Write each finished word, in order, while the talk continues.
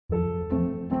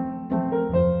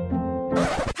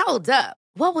Hold up.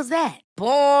 What was that?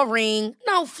 Boring.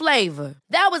 No flavor.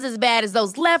 That was as bad as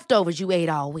those leftovers you ate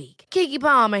all week. Keke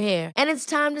Palmer here, and it's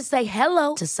time to say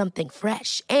hello to something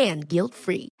fresh and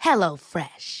guilt-free. Hello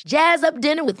Fresh. Jazz up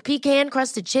dinner with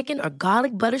pecan-crusted chicken or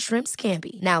garlic butter shrimp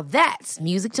scampi. Now that's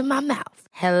music to my mouth.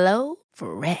 Hello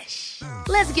Fresh.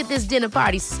 Let's get this dinner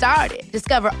party started.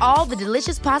 Discover all the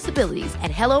delicious possibilities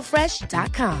at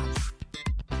hellofresh.com.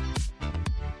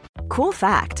 Cool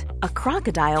fact, a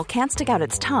crocodile can't stick out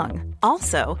its tongue.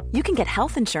 Also, you can get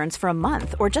health insurance for a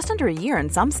month or just under a year in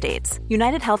some states.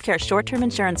 United Healthcare short-term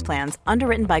insurance plans,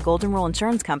 underwritten by Golden Rule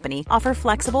Insurance Company, offer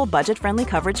flexible, budget-friendly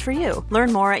coverage for you.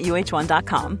 Learn more at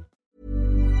uh1.com.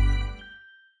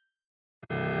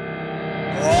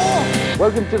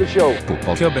 Welcome to the show.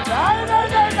 Voetbalclub.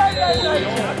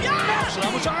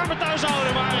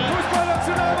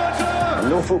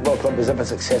 No football club is ever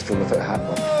successful without a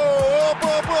handball.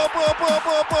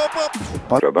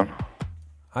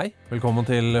 Hei, velkommen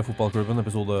til Fotballklubben,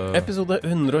 Episode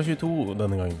 122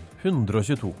 denne gangen.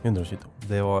 122. 122.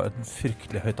 Det var et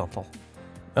fryktelig høyt antall.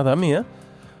 Ja, det er mye.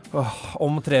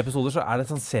 Om 3 episoder så er det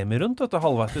sånn semi-rundt, vet du,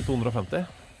 halvveis til 250.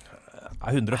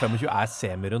 125 er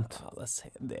semi-rundt.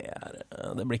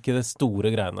 Ja, det blir ikke det store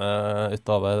greiene ut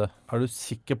av det. Er du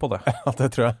sikker på det? Ja, det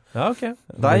tror jeg. Ja, ok.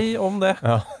 Deg om det.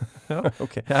 Ja. Ja.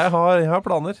 Ok. Jeg har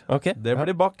planer. Ok. Det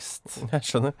blir bakst. Jeg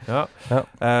skjønner. Ja. Ja.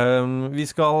 Vi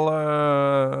skal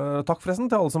takk forresten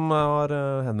til alle som har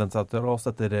henvendt seg til oss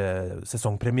etter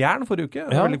sesongpremieren forrige uke.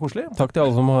 Ja. Veldig koselig. Takk til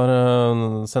alle som har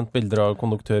sendt bilder av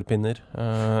konduktørpinner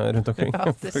rundt omkring. Ja,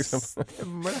 for det eksempel.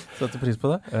 stemmer det. Setter pris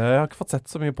på det. Jeg har ikke fått sett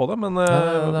så mye på det, men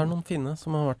Det er noen fine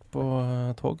som har vært på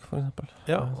tog, for eksempel.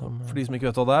 ja, for de som ikke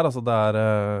vet hva det er, altså det er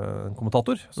en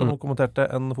kommentator som kommenterte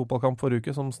en fotballkamp forrige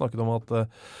uke som snakket om at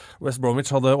West Bromwich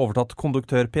hadde overtatt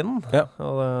konduktørpinnen. Ja.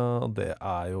 Og det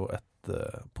er jo et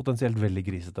potensielt veldig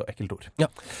grisete og ekkelt ord. Ja.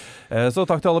 Så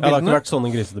takk til alle Ja, det har bildene. ikke vært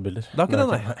sånne grisete bilder. Det har ikke det,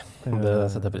 nei. Det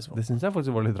setter jeg pris på. Det synes jeg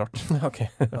faktisk var litt rart. Ok.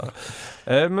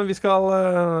 Men vi skal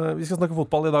snakke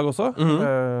fotball i dag også.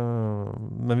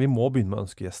 Men vi må begynne med å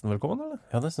ønske gjesten velkommen, eller?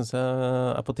 Ja, det synes jeg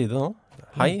er på tide nå.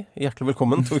 Hei, hjertelig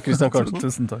velkommen, Tor Christian Karlsen.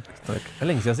 Tusen takk. Det er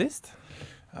lenge siden sist.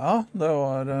 Ja, det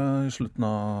var i slutten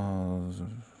av...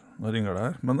 Nå ringer det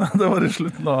her, men det var i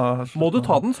slutten av... Må du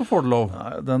ta den, så får du lov.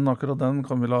 Nei, akkurat den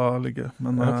kan vi la ligge.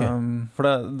 Men Ok. For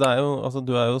det er jo, altså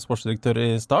du er jo sportsdirektør i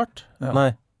Start. Ja.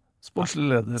 Nei, sportslig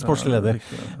leder. Sportslig leder.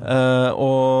 Riktig.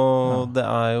 og det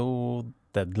er jo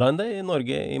deadline day i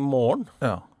Norge i morgen.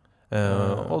 Ja.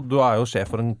 Og du er jo sjef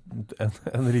for en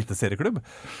eliteserieklubb.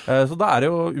 Så da er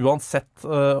det jo uansett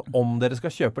om dere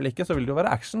skal kjøpe eller ikke, så vil det jo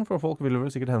være action, for folk vil jo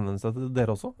vel sikkert henvende seg til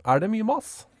dere også. Er det mye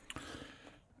mas?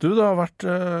 Du, det har vært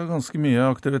ganske mye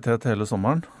aktivitet hele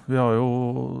sommeren. Vi har jo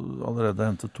allerede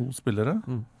hentet 2 spillere.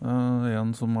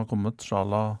 En som har kommet,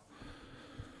 Shala,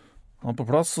 han er på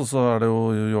plass, og så er det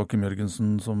jo Joakim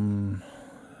Jørgensen som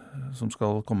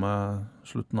skal komme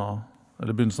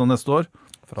begynnelsen av neste år.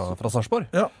 Fra Sarpsborg?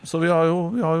 Ja, så vi har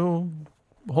jo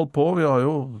holdt på. Vi har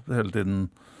jo hele tiden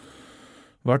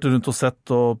vært rundt og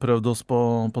sett og prøvd oss på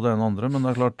det ene og andre, men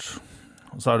det er klart,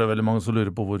 så er det veldig mange som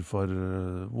lurer på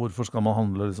hvorfor skal man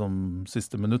handle liksom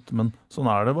siste minutt, men sånn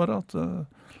er det bare at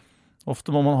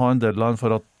ofte må man ha en deadline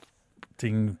for at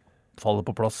ting faller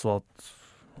på plass, og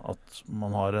at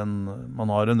man har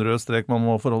en rød strek man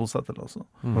må forholde seg til, altså.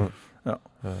 Ja.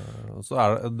 Så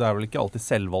det er vel ikke alltid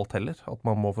selvvalgt heller, at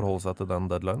man må forholde seg til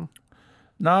den deadlinen?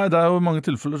 Nei, det er jo i mange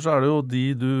tilfeller så er det jo de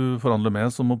du forhandler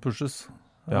med som må pushes.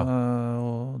 Ja.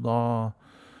 Og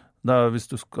hvis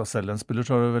du skal selge en spiller,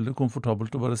 så er det veldig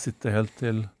komfortabelt å bare sitte helt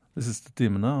til de siste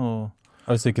timene.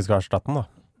 Hvis du ikke skal erstatte den, da?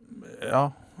 Ja,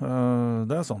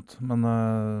 det er sant. Men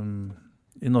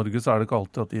i Norge så er det ikke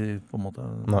alltid at de på en måte,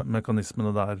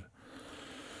 mekanismene der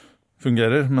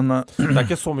fungerer. Men det er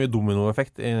ikke så mye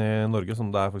dominoeffekt i Norge som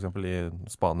det er for eksempel i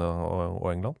Spania og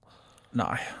England?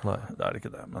 Nei, det er ikke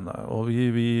det. Men, og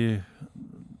jeg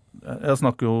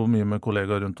snakker jo mye med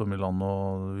kollegaer rundt om i landet,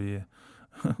 og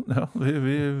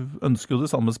vi ønsker jo de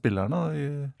samme spillerne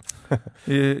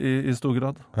i stor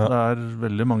grad. Ja. Det er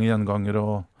veldig mange gjengangere.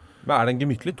 Men er det en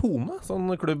gemyttlig tone, sånn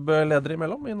klubbledere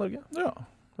imellom i Norge?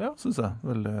 Ja, synes jeg.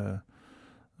 Veldig,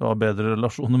 det var bedre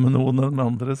relasjoner med noen enn med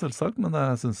andre, selvsagt, men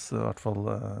jeg synes i hvert fall,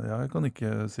 jeg kan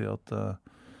ikke si at jeg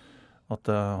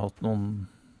har hatt noen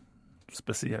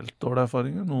spesielt dårlige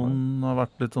erfaringer. Noen har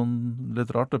vært litt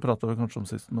rart, det pratet vi kanskje om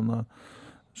sist, men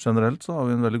generelt så har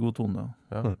vi en veldig god tone.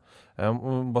 Ja. Jeg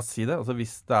må bare si det, altså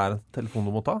hvis det er en telefon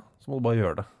du må ta, så må du bare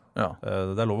gjøre det. Ja.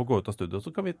 Det er lov å gå ut av studio,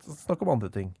 så kan vi snakke om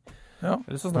andre ting. Ja.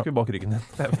 Eller så snakker vi bak ryggen din.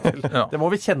 Ja. Det må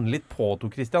vi kjenne litt på, Tor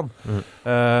Christian.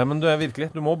 Men du virkelig,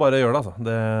 du må bare gjøre det, altså.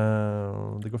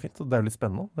 Det går fint, og det er jo litt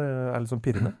spennende. Det er litt sånn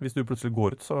pirrende. Hvis du plutselig går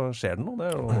ut, så skjer det noe. Det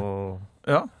er jo...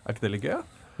 Ja. Er ikke det litt gøy? Ja?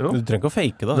 Jo. Du trenger ikke å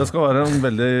fake det. Det skal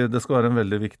være en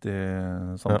veldig viktig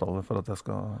samtale for at jeg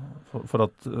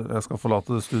skal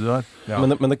forlate det studioet her. Ja.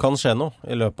 Men det kan skje noe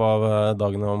i løpet av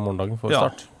dagen og morgendagen for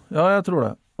start. Ja, jeg tror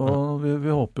det. Og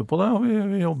vi håper på det, og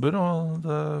vi jobber. Og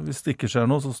hvis det ikke skjer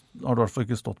noe, så har det i hvert fall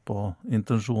ikke stått på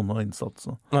intensjon og innsats.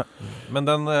 Så. Men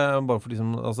den, bare for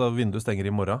liksom, altså vinduet stenger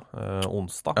i morgen,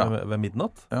 onsdag, ved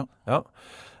midnatt. Ja.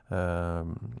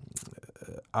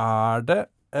 Er det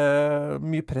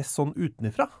mye press sånn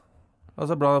utenifra?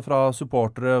 Altså fra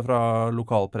supportere, fra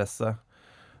lokalpresse.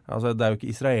 Altså, det er jo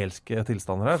ikke israelske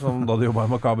tilstander her, som da de jobber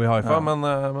i Maccabi Haifa, men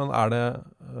er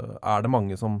det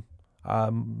mange som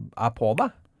er på det?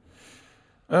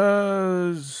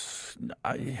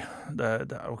 Nei, det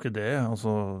er jo ikke det.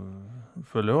 Altså, jeg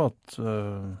føler jo at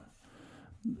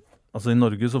altså i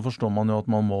Norge så forstår man jo at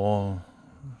man må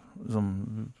liksom,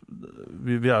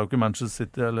 vi er jo ikke Manchester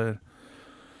City eller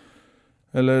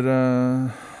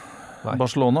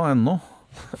Barcelona ennå.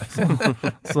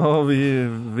 Så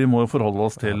vi må jo forholde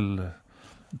oss til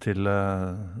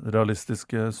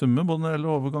realistiske summer, både når det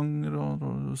gjelder overganger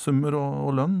og summer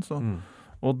og lønn. Så.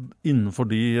 Og innenfor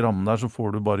de rammene der så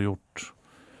får du bare gjort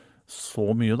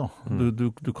så mye, da.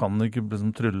 Du kan ikke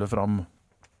liksom trylle fram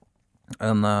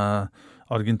en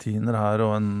argentiner her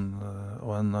og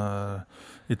en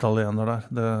italiener der.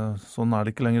 Sånn er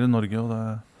det ikke lenger i Norge,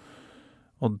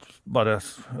 og bare,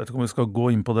 jeg vet ikke om vi skal gå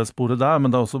inn på det sporet der, men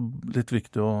det er også litt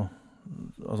viktig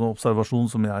altså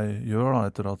observasjon som jeg gjør da,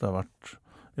 etter at jeg har vært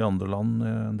i andre land i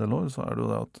en del år, så er det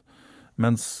jo det at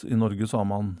mens i Norge så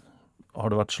har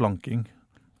det vært slanking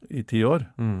i 10 år,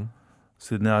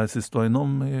 siden jeg sist var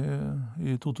innom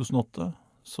i 2008,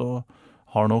 så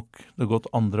har nok det gått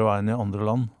andre veien i andre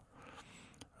land.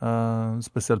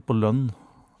 Spesielt på lønn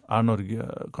er Norge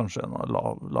kanskje en av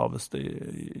laveste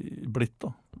blitt da,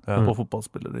 på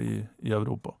fotballspillere i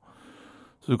Europa.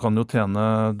 Så du kan jo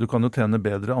tjene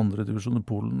bedre i andre divisjoner,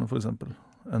 Polen for eksempel,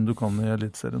 enn du kan i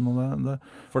Elitserien.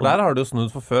 For der har det jo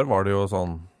snudd, for før var det jo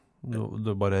sånn,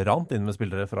 du bare rant inn med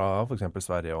spillere fra for eksempel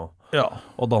Sverige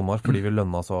og Danmark, fordi vi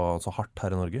lønna så hardt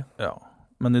her i Norge. Ja,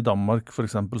 men i Danmark for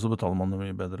eksempel så betaler man jo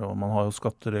mye bedre, og man har jo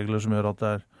skatteregler som gjør at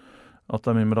det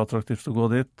er mye mer attraktivt å gå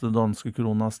dit. Den danske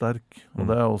krona er sterk, og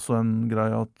det er også en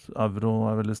greie at euro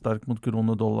er veldig sterk mot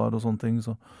krone, dollar og sånne ting.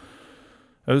 Så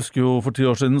jeg husker jo for 10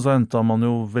 år siden så hentet man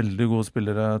jo veldig gode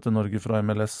spillere til Norge fra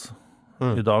MLS.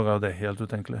 I dag er jo det helt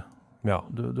utenkelig. Ja.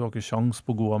 Du har ikke sjans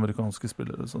på gode amerikanske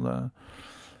spillere, så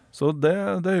det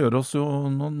gjør oss jo,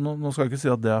 nå skal jeg ikke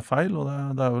si at det er feil, og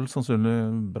det er vel sannsynlig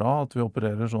bra at vi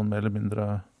opererer sånn mer eller mindre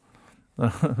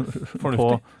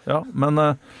fornuftig. Ja, men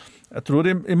jeg tror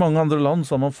i mange andre land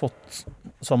så har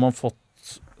man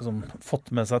fått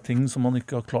med seg ting som man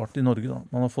ikke har klart i Norge. Da.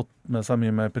 Man har fått med seg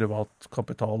mye mer privat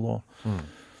kapital og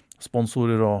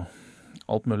sponsorer og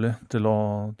alt mulig til å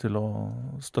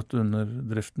støtte under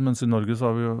driften. Mens i Norge så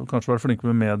har vi jo kanskje vært flinke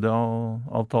med media og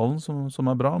avtalen,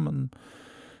 som er bra, men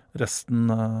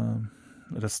resten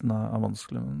er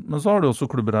vanskelig. Men så har du også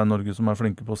klubber her i Norge som er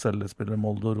flinke på å selge spillere,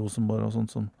 Molde og Rosenborg og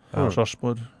sånt, som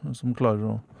Sarpsborg, som klarer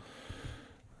å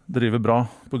drive bra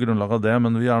på grunnlag av det,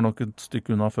 men vi er nok et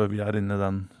stykke unna før vi er inne i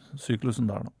den syklusen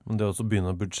der. Da. Men det å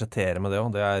begynne å budsjettere med det,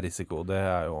 det er risiko. Der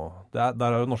har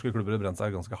jo norske klubber brent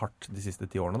seg ganske hardt de siste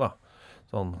 10 årene. Da.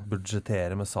 Sånn,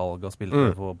 budsjettere med salg av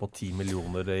spillere på 10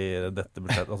 millioner i dette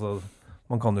budsjettet. Altså,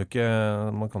 man kan jo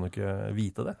ikke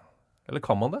vite det. Eller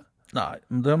kan man det? Nei,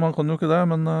 man kan jo ikke det,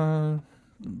 men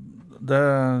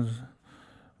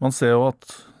man ser jo at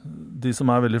de som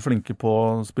er veldig flinke på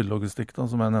spillelogistikk, da,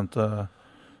 som jeg nevnte,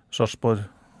 Sarpsborg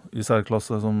i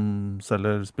særklasse, som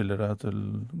selger spillere til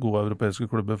gode europeiske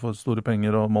klubber for store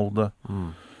penger, og Molde,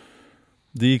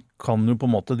 de kan jo på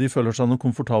en måte, de føler seg noe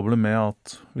komfortable med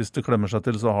at hvis det klemmer seg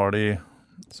til, så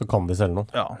kan de selge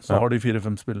noe. Ja, så har de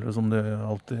 4-5 spillere som de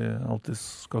alltid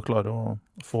skal klare å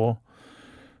få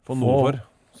noe for.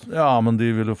 Ja, men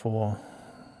de vil jo få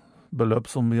beløp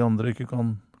som vi andre ikke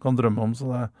kan drømme om,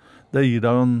 så det gir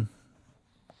deg jo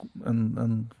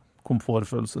en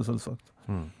komfortfølelse, selvsagt.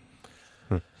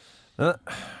 Men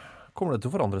kommer det til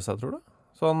å forandre seg, tror du?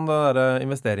 Sånn det der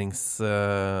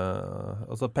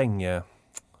altså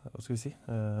hva skal vi si,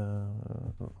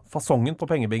 fasongen på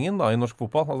pengebingen da, i norsk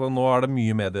fotball. Altså, nå er det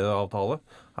mye medieavtale.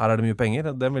 Her er det mye penger.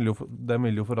 Den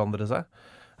vil jo forandre seg.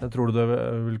 Jeg tror det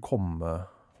vil komme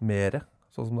mere,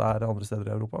 sånn som det er andre steder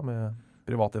i Europa, med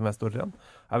private investorer igjen.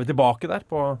 Er vi tilbake der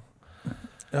på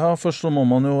Ja, først så må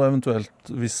man jo eventuelt,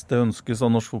 hvis det ønskes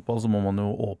av norsk fotball, så må man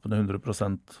jo åpne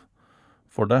 100%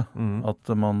 for det. At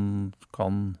man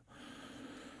kan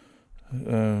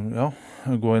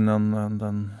gå inn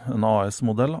en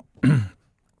AS-modell da.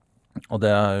 Og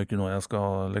det jo ikke noe jeg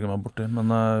skal legge meg borti,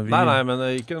 men Nei, men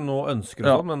ikke noe ønsker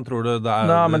sånn, men tror du det det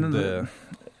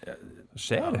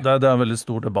skjer? Det en veldig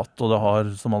stor debatt, og det har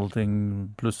som alle ting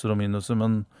plusser og minuser,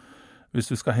 men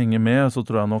hvis vi skal henge med, så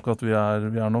tror jeg nok at vi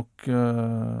er nok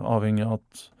avhengig av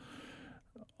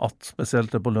at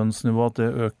spesielt det på lønnsnivå, at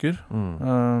det øker.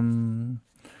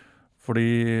 Fordi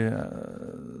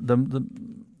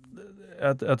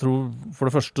jeg tror for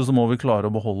det første så må vi klare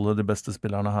å beholde de beste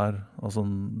spillerne her. Altså,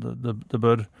 det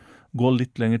bør gå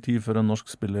litt lengre tid før en norsk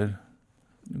spiller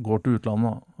går til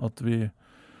utlandet. At vi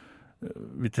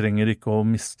trenger ikke å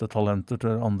miste talenter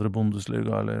til andre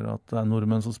Bundesliga, eller at det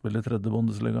nordmenn som spiller tredje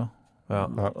Bundesliga. Ja.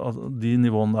 Altså, de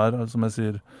nivåene der, som jeg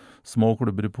sier, små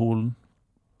klubber i Polen.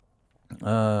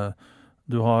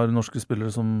 Du har norske spillere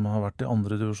som har vært i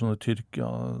andre divisjoner, Tyrkia,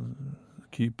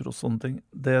 Kypr og sånne ting.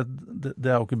 Det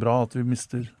jo ikke bra at vi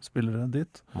mister spillere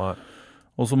dit. Nei.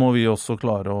 Og så må vi også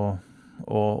klare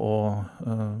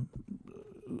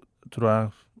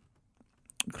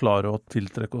klare å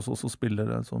tiltrekke oss også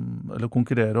spillere eller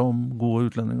konkurrere om gode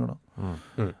utlendinger da.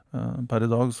 Per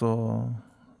i dag så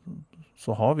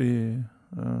har vi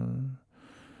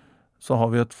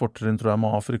et fortrinn, tror jeg,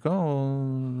 med Afrika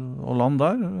og land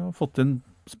der. Vi har fått inn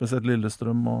spesielt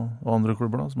Lillestrøm og andre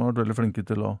klubber da, som har vært veldig flinke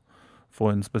til å få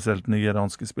inn spesielt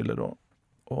nigerianske spillere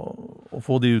og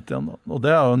få de ut igjen da. Og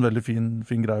det jo en veldig fin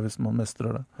greie hvis man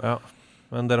mestrer det. Ja,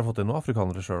 men dere har fått inn noen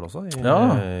afrikanere selv også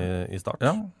i start?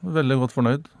 Ja, veldig godt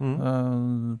fornøyd.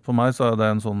 For meg så det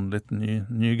en sånn litt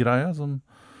ny greie.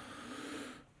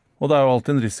 Og det jo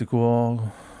alltid en risiko å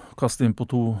kaste inn på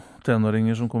 2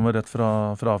 tenåringer som kommer rett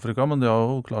fra Afrika, men de har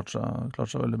jo klart seg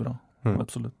veldig bra.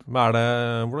 Absolutt. Men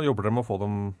hvordan jobber dere med å få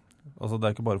dem, altså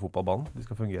det ikke bare fotballbanen, de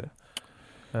skal fungere?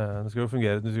 Det skal jo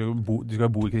fungere, de skal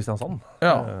bo i Kristiansand.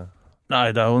 Ja.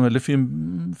 Nei, det jo en veldig fin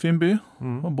by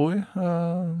å bo i.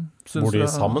 Bor de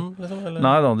sammen, liksom? Eller?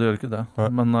 Nei da, de gjør ikke det. Ja.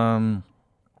 Men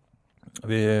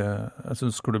jeg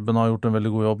synes klubben har gjort en veldig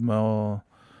god jobb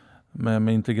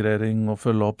med integrering og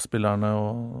følge opp spillerne,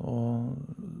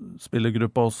 og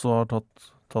spillergruppa også har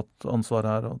tatt ansvar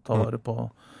her og tar vare på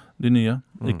de nye.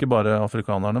 Ikke bare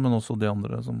afrikanerne, men også de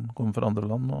andre som kommer fra andre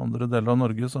land og andre deler av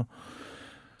Norge,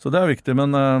 så det viktig,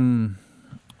 men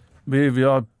vi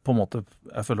har på en måte,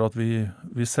 jeg føler at vi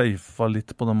safa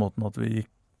litt på den måten at vi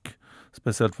gikk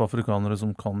spesielt for afrikanere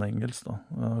som kan engelsk da.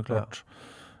 Klart.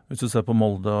 Hvis du ser på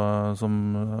Molde,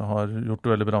 som har gjort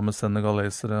det veldig bra med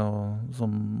senegalesere, og som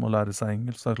må lære seg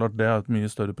engelsk, så det klart det et mye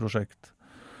større prosjekt.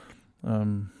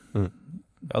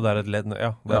 Ja, det et ledd,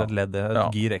 et ledd,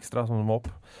 et gir ekstra som du må opp.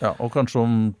 Ja, og kanskje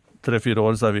om 3-4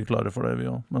 år så vi klare for det,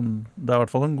 vi også. Men det i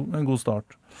hvert fall en god start.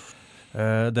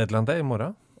 Deadline Day i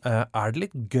morgen. Det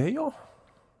litt gøy også?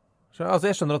 Altså,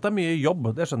 jeg skjønner at det mye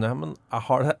jobb, det skjønner jeg, men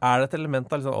det et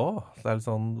element av liksom, det litt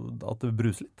sånn at det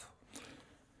bruser litt?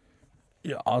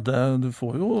 Ja, du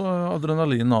får jo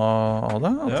adrenalin av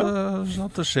det,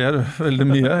 at det skjer veldig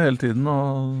mye hele tiden,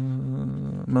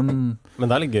 men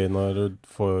det litt gøy når du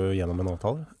får gjennom en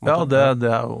avtale? Ja, det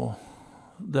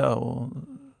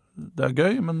er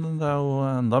gøy, men det jo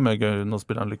enda mer gøy når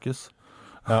spilleren lykkes.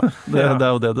 Ja. Det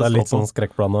jo det er litt sånn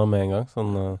skrekkblanda med en gang, sånn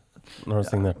når du har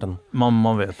signert den.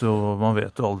 Man vet jo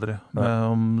aldri.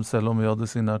 Selv om vi hadde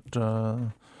signert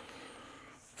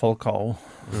Falcao,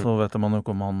 så vet man jo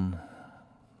ikke om han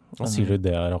sier du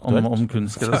det aktuelt? Om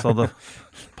kunstgress hadde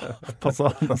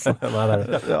passet. Nei, det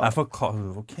det. Falcao,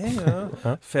 ok,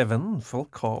 ja. Fevennen,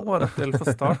 Falcao var rett til for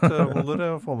start. Må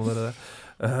dere få med dere det.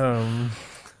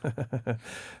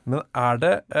 Men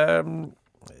det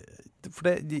for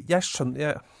det, jeg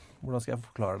skjønner hvordan skal jeg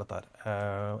forklare dette her,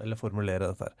 eller formulere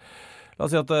dette her. La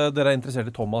oss si at dere interessert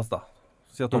i Thomas da.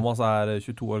 Si at Thomas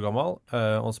 22 år gammel,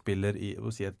 og spiller i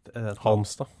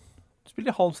Halmstad. Du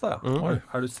spiller i Halmstad,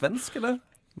 ja. Du svensk, eller?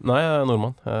 Nei, jeg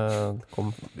nordmann. Jeg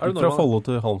kom fra Follo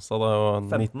til Halmstad da jeg var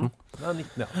 19. Ja,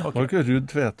 19, ja. Okay. Var det ikke Ruud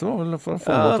Tveto, eller fra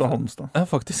Follo til Halmstad? Ja,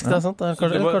 faktisk, det sant.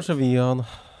 Kanskje vi har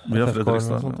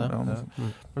Fredrikstad.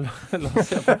 La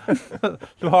oss se på.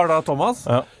 Du har da Thomas,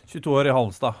 22 år i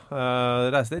Halmstad.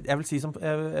 Reiste dit. Jeg vil si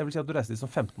at du reiste dit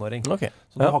som 15-åring. Okay.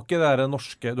 Så du har ikke det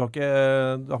norske, du har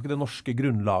ikke det norske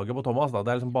grunnlaget på Thomas da.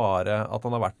 Det liksom bare at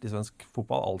han har vært i svensk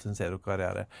fotball all sin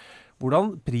seriekarriere.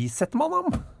 Hvordan prissetter man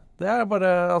ham? Det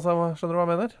bare, altså, skjønner du hva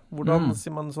jeg mener? Hvordan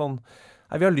sier man sånn,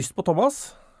 vi har lyst på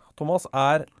Thomas. Thomas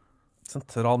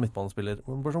sentral midtbanespiller.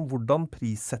 Hvordan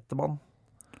prissetter man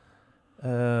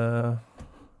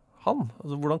han?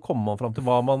 Altså, hvordan kommer man fram til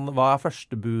hva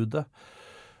førstebudet?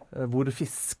 Hvor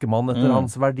fisker man etter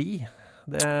hans verdi?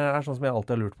 Det sånn som jeg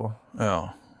alltid har lurt på. Ja,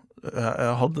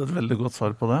 jeg hadde et veldig godt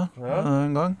svar på det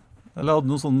en gang. Eller jeg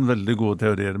hadde noen sånne veldig gode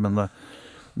teorier, men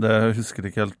det husker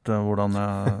ikke helt hvordan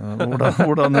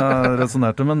jeg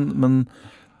resonerte. Men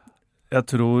jeg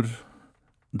tror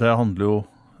det handler jo,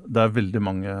 det er veldig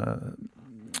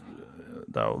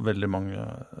mange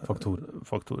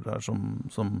faktorer her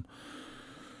som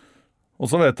og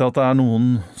så vet jeg at det er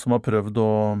noen som har prøvd å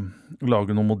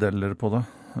lage noen modeller på det.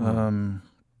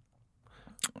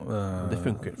 Det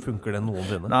funker det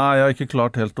noensinne? Nei, jeg har ikke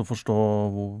klart helt å forstå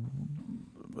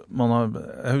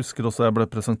jeg husker også jeg ble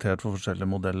presentert for forskjellige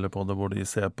modeller på det, hvor de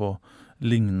ser på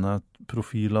lignende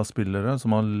profil av spillere,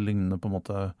 som har lignende på en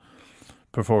måte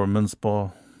performance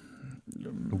på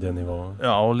det nivået.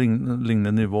 Ja, og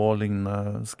lignende nivå,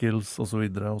 lignende skills og så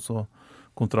videre, og så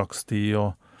kontraktstid,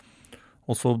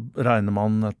 og så regner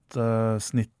man et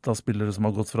snitt av spillere som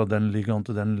har gått fra den ligaen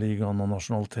til den ligaen, og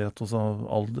nasjonalitet, og så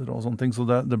alder og sånne ting, så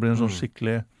det blir en sånn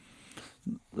skikkelig,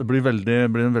 det blir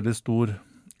en veldig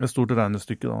et stort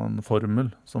regnestykke, da, en formel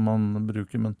som man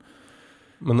bruker, men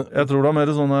jeg tror det er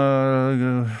mer sånne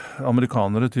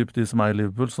amerikanere, typ de som er i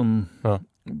Liverpool, som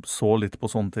så litt på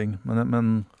sånne ting,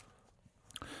 men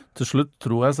til slutt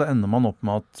tror jeg så ender man opp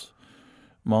med at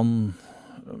man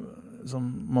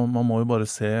må jo bare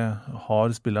se,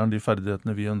 har spilleren de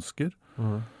ferdighetene vi ønsker?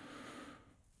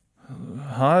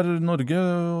 Her i Norge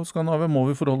og Skandinavia må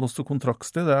vi forholde oss til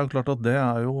kontraktstid. Det er jo klart at det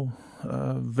er jo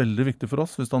veldig viktig for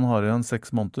oss. Hvis han har igjen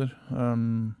 6 måneder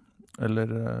eller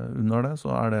under det, så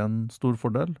er det en stor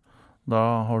fordel. Da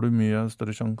har du mye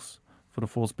større sjanse for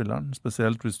å få spilleren,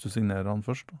 spesielt hvis du signerer han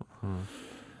først.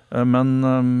 Men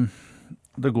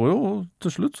det går jo,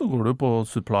 til slutt så går det jo på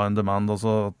supply and demand,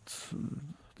 altså at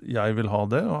jeg vil ha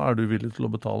det, og er du villig til å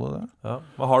betale det? Ja.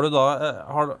 Men har du da,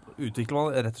 utvikler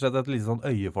man rett og slett et lite sånn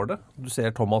øye for det? Du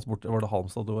ser Thomas borte, var det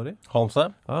Halmstad du var i?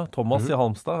 Halmstad? Ja, Thomas i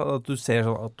Halmstad. At du ser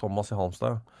sånn at Thomas i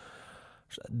Halmstad,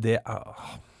 det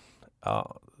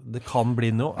det kan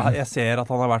bli noe. Jeg ser at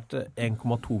han har vært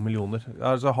 1,2 millioner.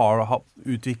 Altså,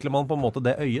 utvikler man på en måte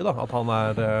det øyet da? At han er...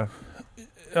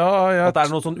 at det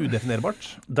er noe sånn udefinerbart?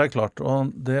 Det er klart,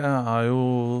 og det er jo,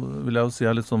 vil jeg jo si,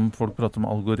 er litt som folk prater om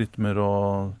algoritmer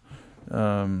og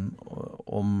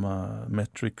om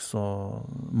metrics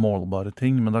og målbare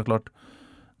ting, men det er klart,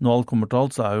 når alt kommer til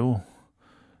alt, så er jo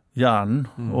hjernen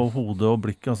og hodet og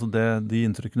blikket, altså de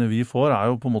inntrykkene vi får,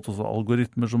 er jo på en måte også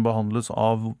algoritmer som behandles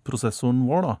av prosessoren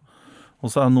vår, da.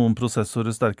 Og så er noen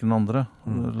prosessorer sterkere enn andre.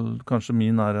 Kanskje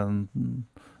min er en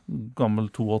gammel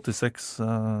 286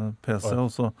 PC, og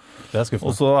så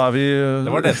er vi...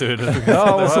 Det var det tur. Ja,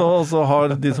 og så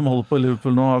har de som holder på i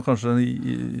Liverpool nå, har kanskje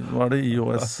hva er det,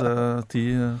 iOS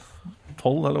 10-12,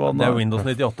 eller hva det er? Det er Windows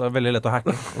 98, veldig lett å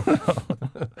hacke.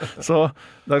 Så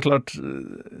det er klart,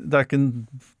 det er ikke en...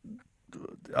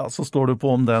 Ja, så står det på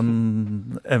om den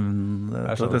evnen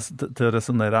til å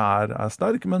resonere er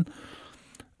sterk, men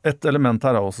et element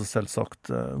her er også selvsagt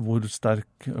hvor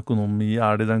sterk økonomi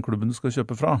er det i den klubben du skal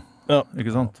kjøpe fra. Ja.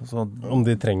 Ikke sant? Så, om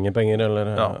de trenger penger,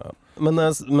 eller... Ja. Men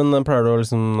pleier du å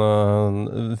liksom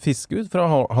fiske ut fra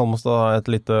Halmstad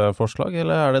et lite forslag,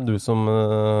 eller er det du som...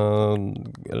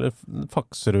 eller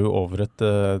fakser du over et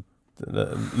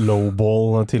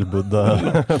lowball-tilbud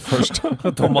først?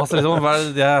 Thomas, liksom,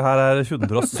 her er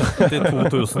 172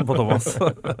 000 på Thomas.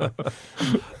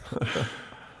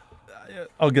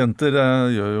 Agenter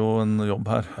gjør jo en jobb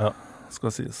her, skal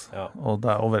sies. Ja. Og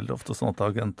det er jo veldig ofte sånn at det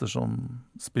er agenter som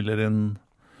spiller inn,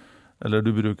 eller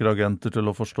du bruker agenter til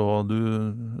å forstå,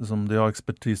 de har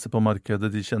ekspertise på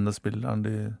markedet, de kjenner spilleren.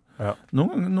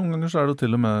 Noen ganger så er det jo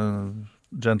til og med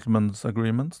gentleman's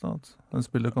agreements, da, at en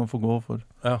spiller kan få gå for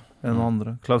en og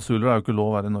andre. Klausuler er jo ikke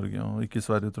lov å være i Norge, og ikke i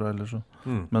Sverige, tror jeg ellers.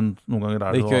 Men noen ganger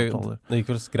er det jo avtaler. Det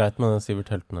gikk vel greit med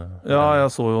Sivert Heltene? Ja, jeg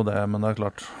så jo det, men det er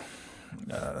klart...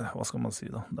 hva skal man si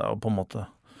da? Det er jo på en måte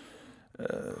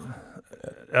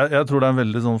jeg tror det er en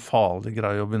veldig sånn farlig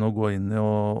greie å begynne å gå inn i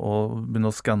og begynne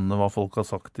å skanne hva folk har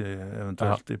sagt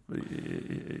eventuelt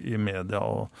i media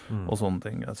og sånne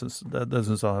ting. Det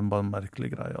synes jeg er bare en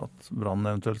merkelig greie at Brann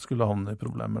eventuelt skulle havne i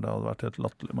problemer. Det hadde vært helt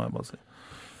latterlig, må jeg bare si.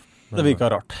 Det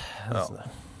virker rart.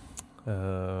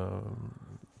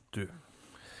 Du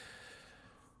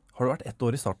har du vært 1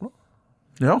 år i starten nå?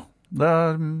 Ja. Det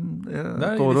er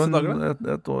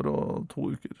et år og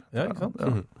 2 uker. Ja, ikke sant?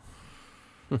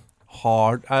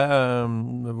 For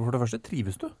det første,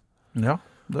 trives du? Ja,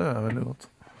 det er veldig godt.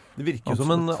 Det virker jo som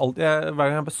hver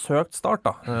gang jeg har besøkt Start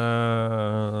da,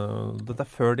 dette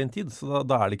før din tid, så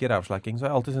da er det ikke rævslacking, så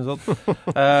jeg alltid synes at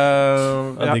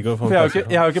jeg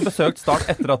har jo ikke besøkt Start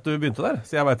etter at du begynte der,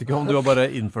 så jeg vet ikke om du har bare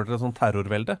innført et sånn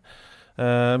terrorvelde,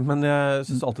 men jeg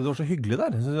synes alltid det var så hyggelig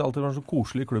der, jeg synes alltid det var en så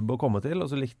koselig klubb å komme til, og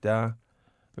så likte jeg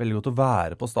veldig godt å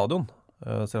være på stadion,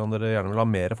 selv om dere gjerne vil ha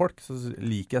mer folk, så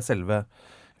liker jeg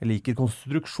liker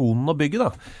konstruksjonen og bygget da.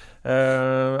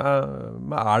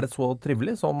 Men er det så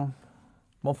trivelig som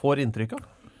man får inntrykk av?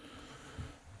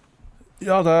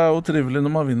 Ja, det er jo trivelig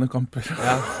når man vinner kamper.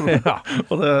 Ja.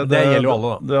 Og det gjelder jo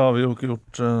alle da. Det har vi jo ikke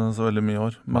gjort så veldig mye i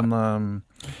år. Men,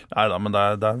 men det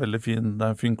er veldig fin, det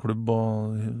er en fin klubb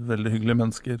og veldig hyggelige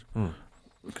mennesker.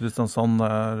 Kristiansand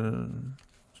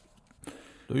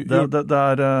det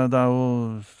er jo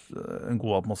en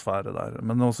god atmosfære der.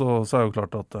 Men også så er det jo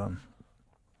klart at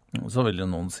så vil jo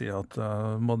noen si at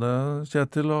både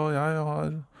Kjetil og jeg har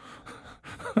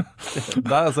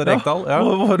det er altså Rekdal, ja.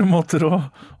 Våre måter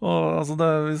altså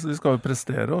vi skal jo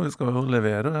prestere, og vi skal jo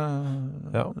levere.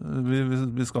 Ja.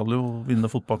 Vi skal jo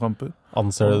vinne fotballkamper.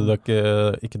 Anser du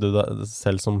ikke du deg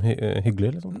selv som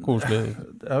hyggelig, liksom? Koselig?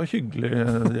 Det er jo hyggelig.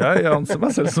 Jeg anser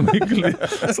meg selv som hyggelig,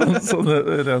 sånn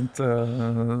rent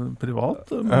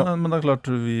privat. Men det er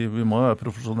klart, vi må jo være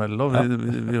profesjonelle, og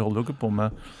vi holder jo ikke på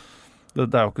med det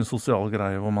er jo ikke en sosial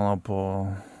greie hvor man er på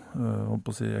holdt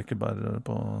på å si, ikke bare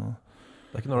på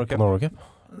det er ikke Norway Cup?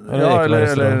 Ja, eller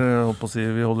holdt på å si,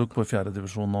 vi holder jo ikke på i 4.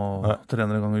 divisjon og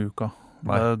trener en gang i uka.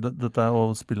 Dette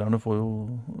og spillerne får jo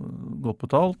godt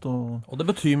betalt. Og det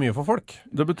betyr mye for folk?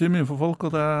 Det betyr mye for folk,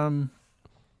 og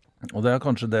det er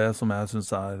kanskje det som jeg synes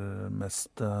er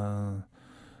mest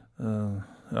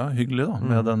hyggelig da,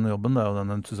 med den jobben. Det er jo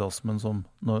den entusiasmen som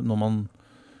når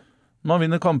man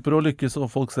vinner kamper og lykkes,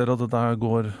 og folk ser at dette her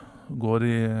går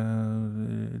i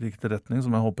riktig retning,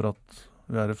 som jeg håper at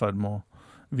vi er i ferd med å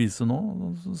vise nå,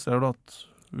 så ser du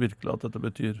virkelig at dette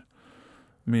betyr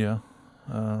mye.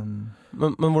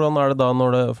 Men hvordan er det da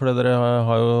for dere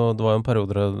har jo, det var jo en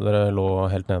periode dere lå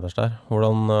helt nederst der.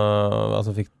 Hvordan,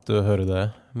 fikk du høre det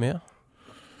mye?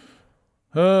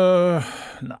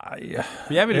 Nei.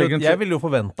 Jeg vil jo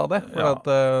forvente det, for at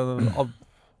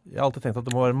jeg har alltid tenkt at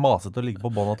det må være masete å ligge på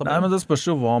båndet. Nei, men det spørs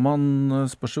jo hva man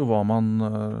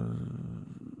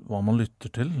lytter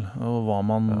til, og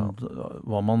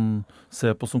hva man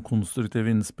ser på som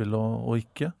konstruktive innspill og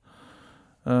ikke.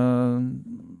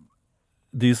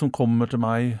 De som kommer til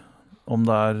meg, om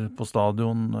det er på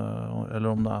stadion, eller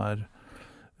om det er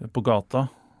på gata,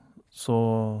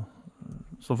 så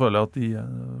føler jeg at de er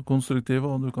konstruktive,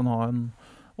 og du kan ha en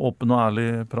åpen og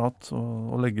ærlig prat,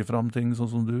 og legge frem ting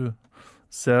sånn som du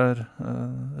ser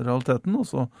realiteten, og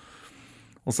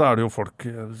så er det jo folk,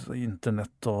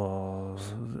 internett og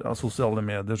sosiale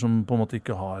medier som på en måte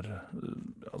ikke har,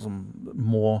 som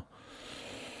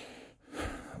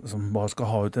bare skal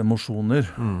ha ut emosjoner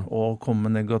og komme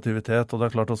med negativitet, og det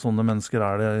er klart at sånne mennesker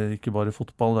er det ikke bare i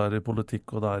fotball, det er i politikk,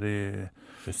 og det er i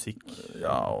musikk.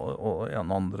 Ja, og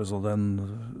en andre, så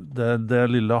det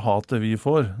lille hatet vi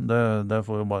får, det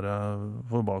får jo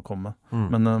bare komme.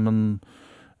 Men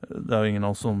det er jo ingen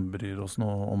av oss som bryr oss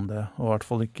noe om det, og i hvert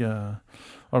fall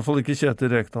ikke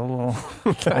Kjetil Rekdal,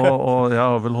 og jeg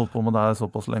har vel holdt på med det her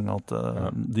såpass lenge at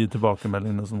de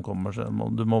tilbakemeldingene som kommer,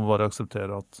 du må bare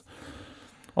akseptere at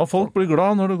folk blir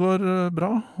glad når det går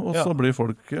bra, og så blir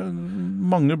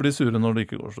mange blir sure når det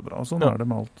ikke går så bra, sånn er det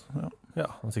med alt. Ja,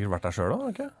 han har sikkert vært der selv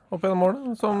da, ikke? Opp gjennom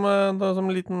året,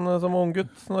 som ung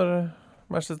gutt, når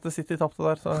Manchester City tappte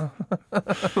der, så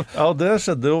Ja, det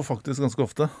skjedde jo faktisk ganske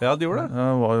ofte. Ja, det gjorde det.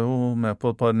 Jeg var jo med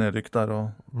på et par nedrykk der og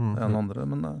en andre,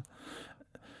 men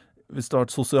hvis det har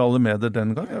vært sosiale medier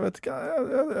den gang, jeg vet ikke,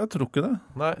 jeg tror ikke det.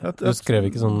 Nei, du skrev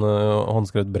ikke sånn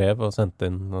håndskrevet brev og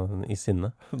sendte inn i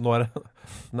sinne? Nå er det...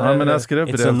 Nei, men jeg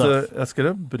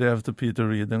skrev brev til Peter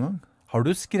Reed en gang. Har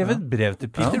du skrevet brev til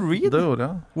Peter Reed? Ja, det gjorde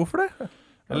jeg. Hvorfor det?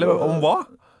 Eller om hva?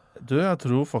 Jeg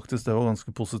tror faktisk det var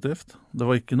ganske positivt. Det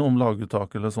var ikke noe om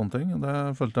laguttak eller sånne ting. Det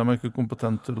følte jeg meg ikke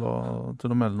kompetent til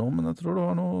å melde noe om, men jeg tror det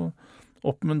var noe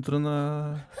oppmuntrende.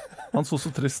 Han så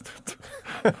trist ut.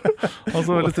 Han så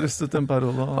veldig trist ut i en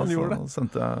periode. Han gjorde det.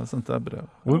 Sendte jeg brev.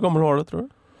 Hvor gammel var du, tror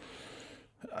du?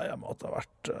 Jeg måtte ha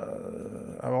vært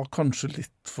jeg var kanskje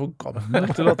litt for gammel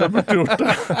til at jeg burde gjort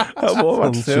det. Jeg må ha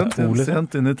vært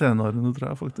sent inn i tenårene, tror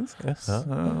jeg faktisk. Yes. Så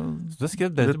du har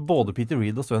skrevet brev til både Peter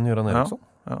Reed og Sven Göran Eriksson?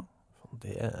 Ja.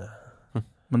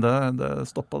 Men det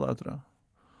stoppet der, tror jeg.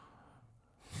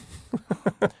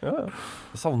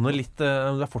 Jeg savner litt, det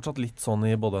er fortsatt litt sånn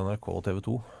i både NRK og TV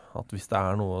 2, at hvis det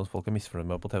er noe folk er misfornøyd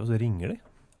med på TV, så ringer de.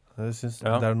 Jeg synes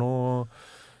det er noe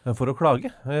for å klage.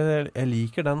 Jeg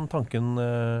liker den tanken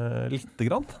lite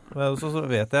grann. Så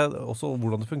vet jeg også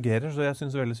hvordan det fungerer, så jeg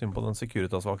synes veldig synd på den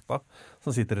Securitas-vakta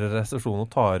som sitter i resepsjonen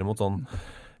og tar imot sånn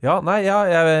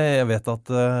jeg vet at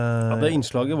det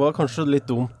innslaget var kanskje litt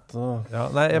dumt.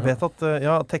 Jeg vet at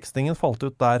tekstingen falt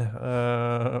ut der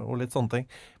og litt sånne ting.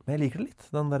 Men jeg liker det litt,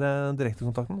 den der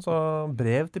direktekontakten. Så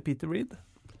brev til Peter Reed.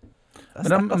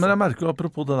 Men jeg merker jo,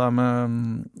 apropos det der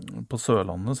med på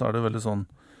Sørlandet, så er det veldig sånn,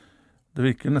 det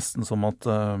virker nesten som at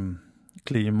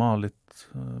klima har litt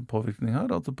påvirkning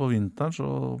her. At på vinteren,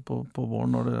 så på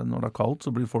våren når det er kaldt, så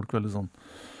blir folk veldig sånn.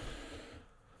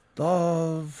 Da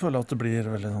føler jeg at det blir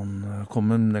veldig sånn,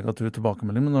 kommer negativ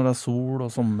tilbakemelding, men når det er sol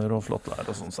og sommer og flott vær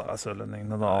og sånn, så er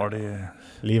sørlendingene, da har de...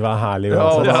 Livet er herlig. Da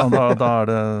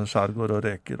er det skjærgård og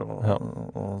reker og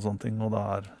sånne ting, og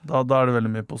da er det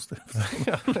veldig mye positivt.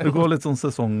 Det går litt sånn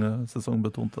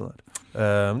sesongbetont det der.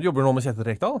 Jobber nå med Kjetil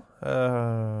Rekdal.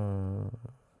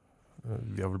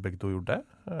 Vi har vel begge to gjort det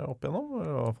opp igjennom,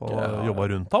 i hvert fall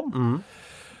jobbet rundt ham.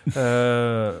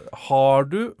 Har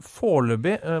du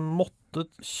foreløpig måttet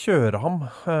kjøre ham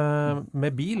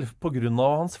med bil på grunn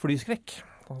av hans flyskrekk?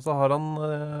 Så har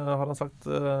han sagt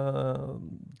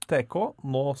TK,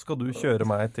 nå skal du kjøre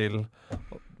meg til en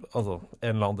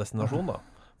eller annen destinasjon da.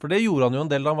 For det gjorde han jo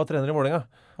en del da han var trener i Vålerenga.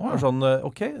 Sånn,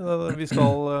 vi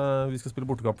skal spille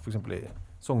bortekamp for eksempel i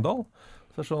Sogndal.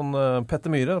 Så sånn, Petter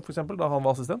Myhre for eksempel, da han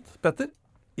var assistent. Petter,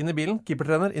 inn i bilen,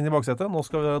 keepertrener, inn i baksetet. Nå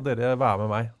skal dere være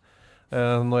med meg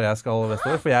når jeg skal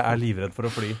vestover, for jeg er livredd for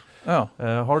å fly.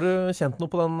 Har du kjent noe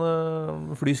på den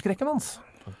flyskrekken hans?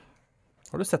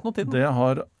 Har du sett noe til den? Det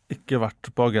har ikke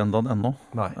vært på agendaen ennå.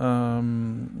 Nei.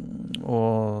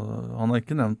 Og han har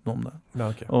ikke nevnt noe om det.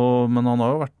 Okay. Men han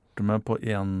har jo vært med på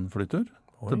en flytur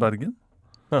til Bergen.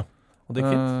 Og det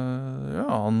gikk fint?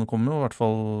 Han kom jo i hvert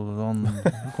fall, han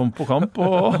kom på kamp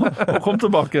og kom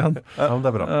tilbake igjen. Men det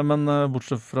er bra. Men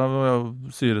bortsett fra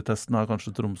syretesten er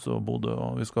kanskje Tromsø og Bodø,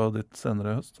 og vi skal dit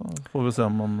senere i høst. Så får vi se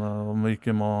om vi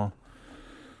ikke må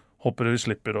håper vi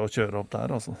slipper å kjøre opp der,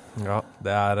 altså. Ja,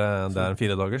 det er en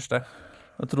 4 dagers, det.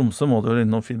 Tromsø må det jo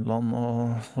innom Finland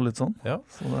og litt sånn. Ja.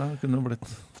 Så det kunne jo blitt...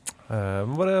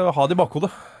 bare ha det i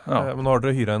bakhodet. Men nå har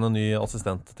dere hyret inn en ny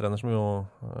assistenttrener som jo...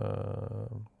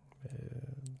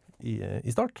 I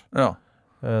start.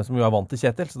 Som jo er vant til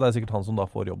Kjetil, så det er sikkert han som da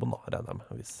får jobben da, regner jeg med,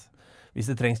 hvis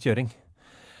det trengs kjøring.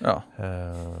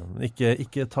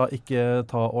 Ikke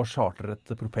ta og charter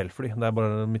et propellfly. Det er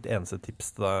bare mitt eneste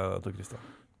tips til deg, Tor Christian.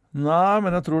 Nei,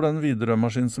 men jeg tror den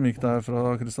Widerøe-maskinen som gikk der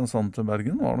fra Kristiansand til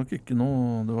Bergen var nok ikke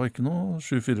noe, det var ikke noe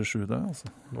 747 det, altså.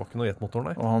 Det var ikke noe jetmotor,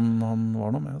 nei. Og han var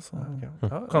noe med, så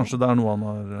kanskje det er noe han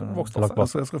har lagt på.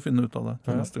 Jeg skal finne ut av det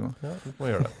til neste gang. Ja, du må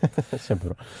gjøre det.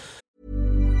 Kjempebra.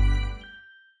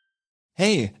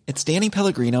 Hey, it's Danny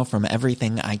Pellegrino from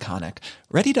Everything Iconic.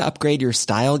 Ready to upgrade your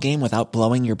style game without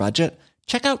blowing your budget?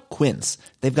 Check out Quince.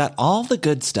 They've got all the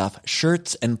good stuff,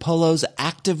 shirts and polos,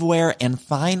 activewear, and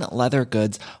fine leather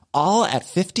goods, all at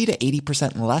 50 to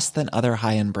 80% less than other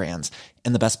high-end brands.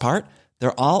 And the best part?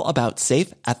 They're all about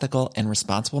safe, ethical, and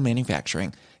responsible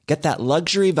manufacturing. Get that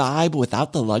luxury vibe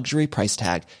without the luxury price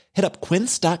tag. Hit up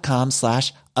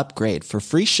quince.com/upgrade for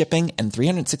free shipping and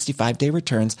 365-day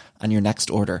returns on your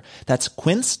next order. That's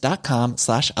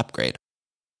quince.com/upgrade.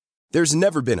 There's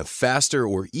never been a faster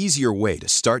or easier way to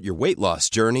start your weight loss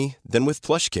journey than with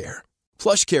PlushCare.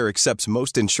 PlushCare accepts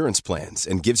most insurance plans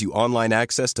and gives you online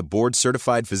access to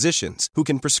board-certified physicians who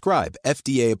can prescribe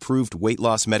FDA-approved weight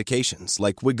loss medications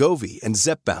like Wegovy and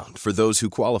Zepbound for those who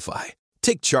qualify.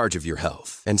 Take charge of your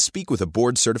health and speak with a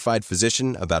board-certified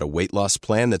physician about a weight loss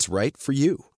plan that's right for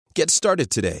you. Get started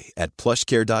today at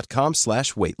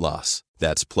plushcare.com/weightloss.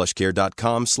 That's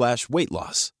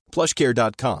plushcare.com/weightloss.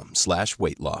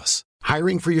 plushcare.com/weightloss.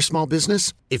 Hiring for your small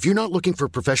business? If you're not looking for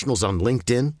professionals on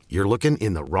LinkedIn, you're looking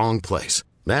in the wrong place.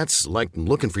 That's like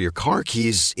looking for your car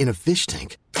keys in a fish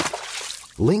tank.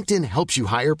 LinkedIn helps you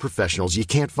hire professionals you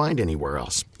can't find anywhere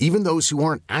else, even those who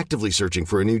aren't actively searching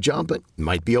for a new job but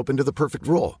might be open to the perfect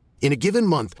role. In a given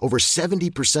month, over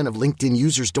 70% of LinkedIn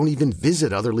users don't even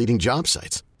visit other leading job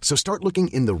sites. So start looking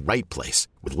in the right place.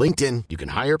 With LinkedIn, you can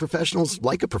hire professionals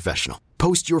like a professional.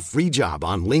 Post your free job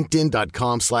on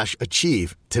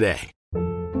linkedin.com/achieve today.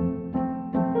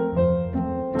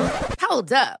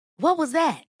 Hold up. What was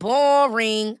that?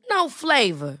 Boring. No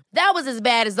flavor. That was as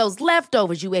bad as those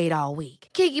leftovers you ate all week.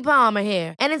 Keke Palmer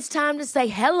here, and it's time to say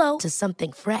hello to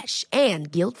something fresh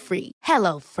and guilt-free.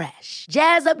 Hello Fresh.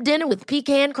 Jazz up dinner with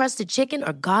pecan-crusted chicken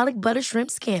or garlic butter shrimp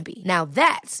scampi. Now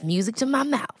that's music to my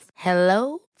mouth.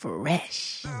 Hello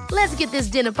Fresh. Let's get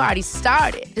this dinner party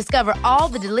started. Discover all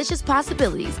the delicious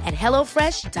possibilities at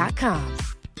hellofresh.com.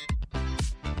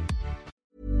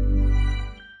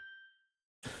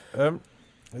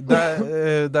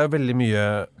 Det er veldig mye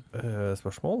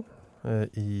spørsmål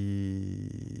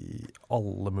i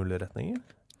alle mulige retninger.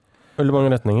 Veldig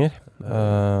mange retninger.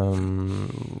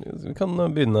 Vi kan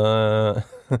begynne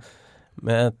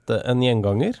med en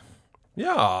gjenganger.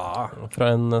 Ja.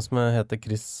 Fra en som heter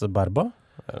Chris Berba.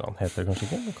 Han heter kanskje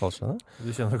ikke, han kaller seg det.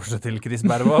 Du kjenner kanskje til Chris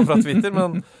Berba fra Twitter,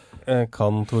 men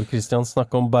kan Tor Christian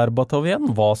snakke om Berbatov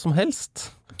igjen? Hva som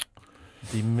helst.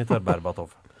 Dimitar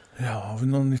Berbatov. Ja, har vi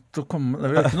noe nytt å komme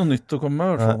med? Det er ikke noe nytt å komme med,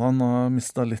 i hvert fall. Han har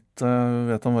mistet litt,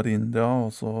 vet han var i India,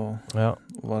 og så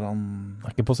var han...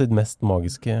 Er ikke på sitt mest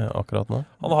magiske akkurat nå.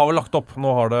 Han har vel lagt opp. Nå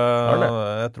har det,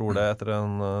 jeg tror det etter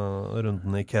en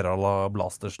runden i Kerala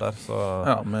Blasters der, så...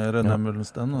 Ja, med René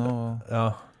Mullensten, og...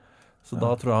 Ja, så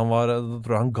da tror jeg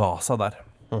han ga seg der.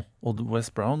 Og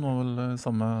Wes Brown var vel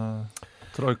samme...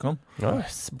 Troikan. Ja,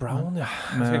 Wes Brown, ja.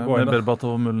 Med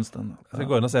Berbatov og Mullensten. Jeg skal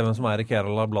gå inn og se hvem som er i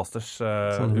Kerala Blasters.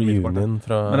 Sånn reunion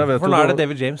fra... For nå er det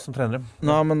David James som trener dem.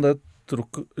 Nei, men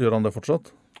gjør han det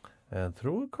fortsatt? Jeg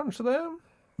tror kanskje det.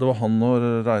 Det var han og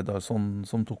Reidarsson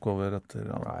som tok over etter...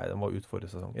 Ja. Nei, den var ut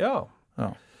forrige sesong. Ja.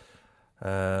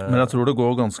 Men jeg tror det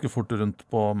går ganske fort rundt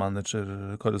på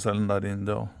managerkarusellen der i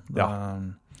India.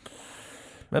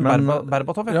 Men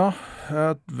Berbatov, ja,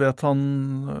 jeg vet han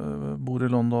bor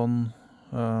i London.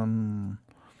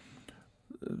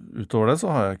 Utover det så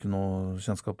har jeg ikke noe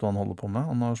kjennskap til hva han holder på med.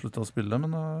 Han har sluttet å spille,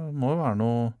 men det må jo være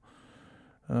noe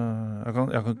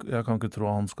jeg kan ikke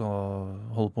tro han skal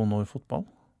holde på noe i fotball.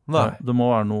 Nei. Det må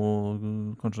være noe,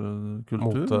 kanskje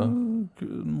kultur,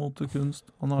 mote, kunst.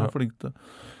 Han er flink til.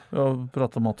 Vi har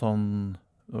pratet om det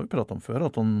har vi pratet om før,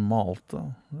 at han malte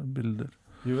bilder.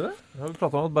 Gjorde det? Jeg har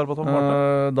pratet om at Berbatov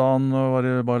malte. Da han var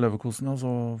i Bayer Leverkusen,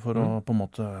 så for å på en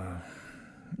måte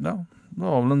det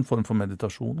var vel en form for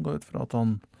meditasjon, gå ut fra at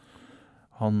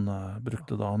han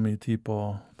brukte da mye tid på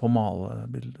å male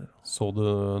bilder. Så du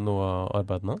noe av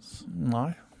arbeidene hans?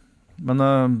 Nei, men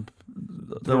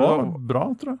det var bra,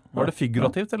 tror jeg. Var det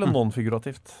figurativt eller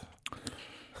non-figurativt?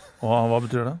 Hva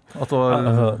betyr det? At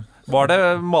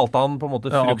malte han på en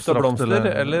måte frukt og blomster,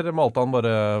 eller malte han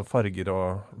bare farger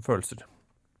og følelser?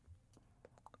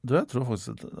 Jeg tror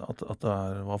faktisk at det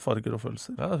var farger og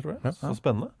følelser. Ja, det tror jeg. Så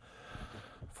spennende.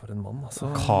 For en mann, altså.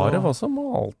 Karev også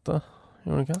malte,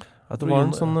 gjorde han ikke? Det var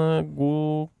en sånn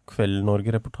God kveld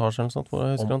Norge-reportasje eller sånt, hvor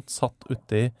jeg husker han satt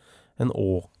ute i en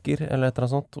åker eller et eller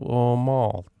annet sånt, og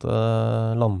malte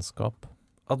landskap.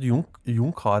 At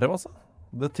Jon Karev, altså?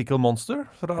 The Tickle Monster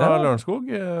fra Lørenskog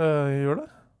gjør det?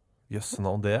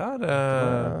 Jøssenavn, det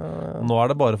nå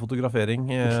er det bare fotografering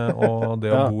og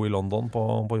det å bo i London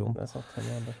på Jon.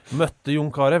 Møtte Jon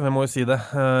Karev, jeg må jo si det,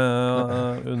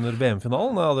 under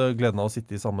VM-finalen. Jeg hadde gleden av å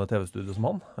sitte i samme TV-studio som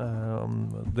han.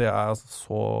 Det er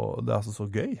så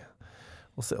gøy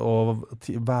å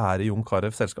være i Jon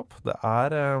Karevs selskap. Det er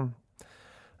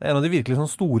en av de virkelig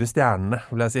sånn store stjernene,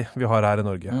 vil jeg si, vi har her i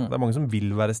Norge. Det er mange som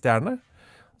vil være stjerner.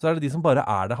 Så er det de som bare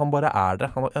er det. Han bare er det.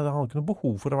 Han har ikke noe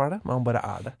behov for å være det, men han bare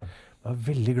er det. Han er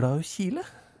veldig glad i å kile.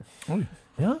 Oi.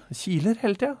 Ja, kiler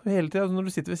hele tiden. Hele tiden. Når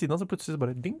du sitter ved siden av, så plutselig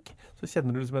bare dink. Så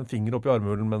kjenner du liksom en finger opp i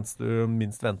armhulen mens du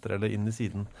minst venter, eller inn i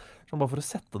siden. Sånn bare for å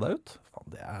sette deg ut. Fan,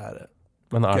 det er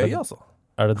gøy, altså.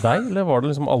 Er det deg, eller var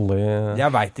det liksom alle i... Jeg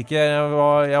vet ikke.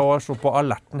 Jeg var så på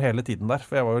alerten hele tiden der,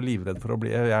 for jeg var jo livredd for å bli...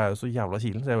 Jeg er jo så jævla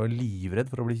kilen, så jeg var livredd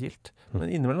for å bli kilt.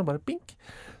 Men innimellom bare bink.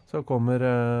 Så kommer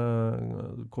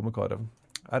Karev.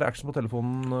 Er det action på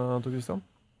telefonen, Tor Christian?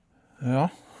 Ja.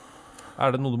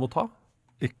 Er det noe du må ta?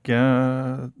 Ikke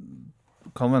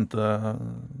kan vente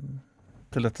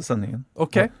til etter sendingen.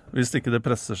 Ok. Hvis ikke det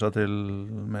presser seg til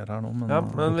mer her nå.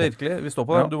 Men virkelig, vi står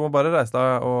på det. Du må bare reise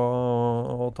deg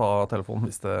og ta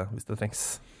telefonen hvis det trengs.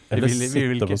 Eller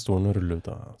sitte på stolen og rulle ut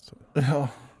av. Ja.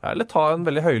 Eller ta en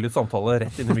veldig høylytt samtale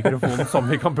rett inn i mikrofonen som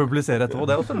vi kan publisere etterpå.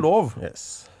 Det er også lov.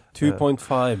 Yes.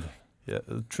 2.5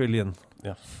 trillion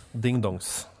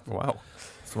ding-dongs. Wow.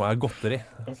 Som er godteri.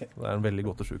 Okay. Det er en veldig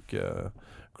godt og sjuk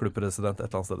klubbpresident et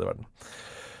eller annet sted i verden.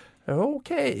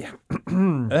 Ok.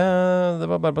 Det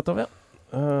var Berbatov,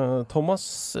 Thomas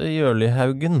Jørli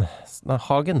Hagen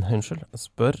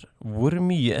spør hvor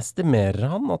mye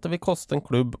estimerer han at det vil koste en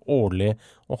klubb årlig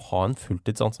å ha en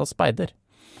fulltidsansatt speider?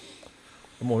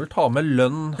 Du må vel ta med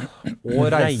lønn og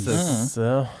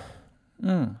reise.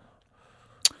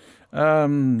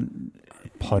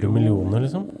 Par millioner,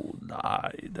 liksom?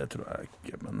 Nei, det tror jeg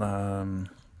ikke. Men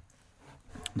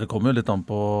det kommer jo litt an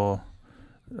på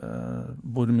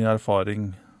hvor mye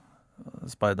erfaring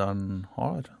speideren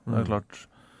har. Det er klart,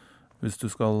 hvis du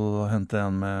skal hente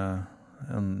en med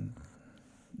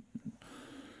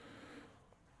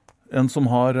en som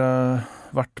har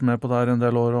vært med på det her en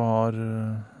del år og har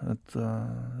et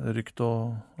rykte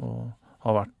og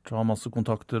har masse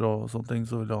kontakter og sånne ting,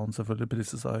 så vil han selvfølgelig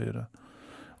prise seg høyere.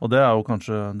 Og det er jo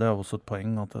kanskje, det er også et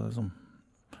poeng at det, liksom,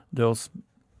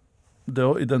 det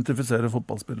å identifisere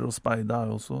fotballspillere og speide er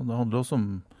jo også, det handler også om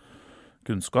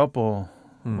kunnskap og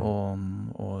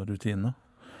rutine.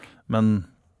 Men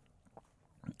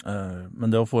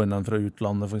det å få inn en fra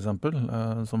utlandet for eksempel,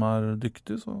 som er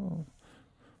dyktig,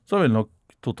 så vil nok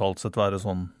totalt sett være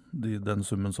sånn, den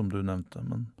summen som du nevnte.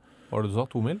 Men, hva var det du sa?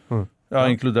 2 mil? Ja,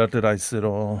 inkludert reiser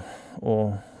og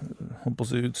på å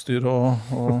si utstyr og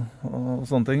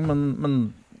sånne ting,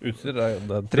 men utstyr det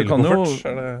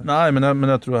trillekoffert? Nei,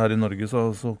 men jeg tror her i Norge så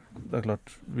det er klart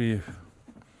vi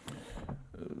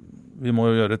må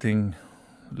jo gjøre ting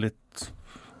litt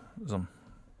liksom,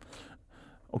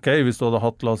 ok, hvis du hadde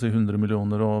hatt la oss si 100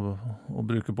 millioner å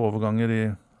bruke på overganger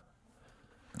i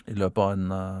løpet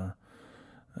av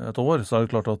et år, så er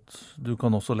det klart at du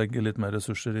kan også legge litt mer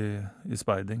ressurser i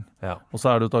speiding. Ja. Og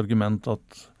så er det et argument at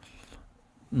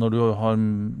når du har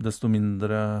desto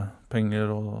mindre penger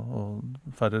og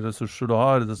færre ressurser du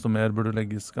har, desto mer bør du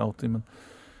legge i scouting. Men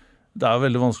det er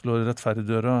veldig vanskelig å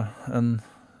rettferdiggjøre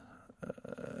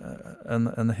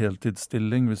en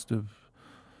heltidsstilling hvis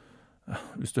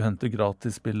du henter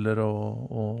gratisspillere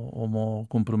og må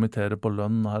kompromittere på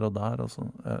lønn her og der. Altså.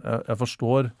 Jeg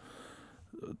forstår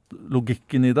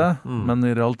logikken i det, men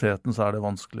i realiteten så er det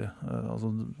vanskelig. Altså,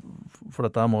 for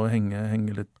dette må jo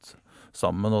henge litt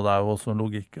sammen, og det er jo også en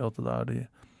logikk at det er de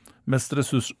mest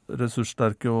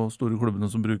ressurssterke og store klubbene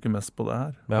som bruker mest på det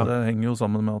her. Ja. Det henger jo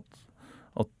sammen med at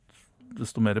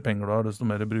desto mer penger du har, desto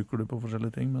mer bruker du på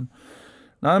forskjellige ting.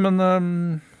 Men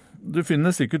du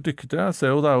finner sikkert dyktige. Jeg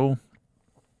ser jo det er jo,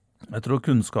 jeg tror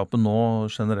kunnskapen nå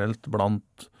generelt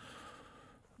blant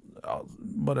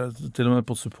bare til og med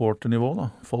på supporternivå da.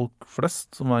 Folk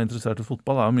flest som er interessert i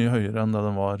fotball er jo mye høyere enn det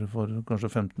den var for kanskje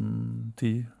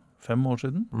 5 år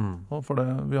siden. Og for det,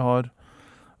 vi har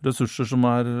ressurser som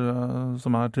er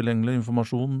tilgjengelig,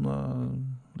 informasjon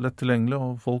lett tilgjengelig,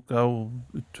 og folk er jo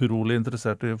utrolig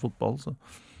interessert i fotball. Så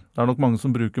det er nok mange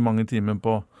som bruker mange timer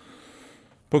på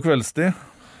kveldstid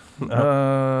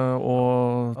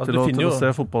og til å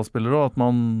se fotballspillere, og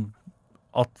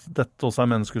at dette også er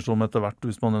mennesker som etter hvert,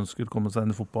 hvis man ønsker å komme seg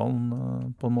inn i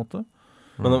fotballen på en måte.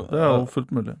 Men det er jo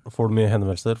fullt mulig. Får du mye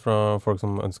henvendelser fra folk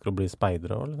som ønsker å bli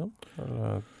speidere også,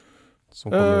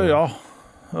 liksom? Ja,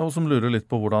 og som lurer litt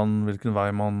på hvilken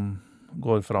vei man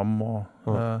går fram.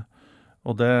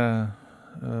 Og det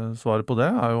svaret på det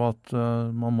er jo at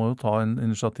man må jo ta en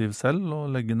initiativ selv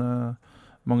og legge ned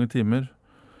mange timer.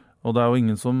 Og det er jo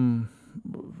ingen som,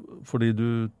 fordi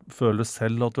du føler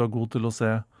selv at du er god til å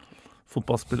se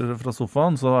fotballspillere fra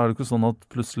sofaen, så er det ikke sånn at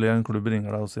plutselig en klubb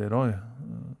ringer deg og sier oi,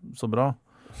 så bra,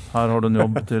 her har du en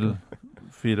jobb til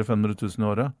 400 000-500 000 i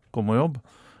året, kom og jobb.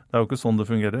 Det er jo ikke sånn det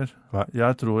fungerer. Nei.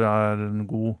 Jeg tror jeg er en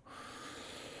god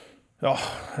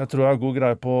jeg tror jeg har god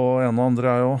greie på en og andre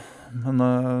jeg også, men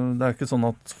det er ikke sånn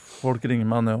at folk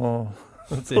ringer meg ned og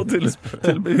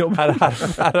tilbyr jobb. Her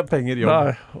er penger jobb.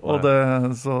 Nei, og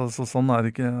så sånn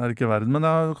er ikke verden. Men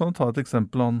jeg kan ta et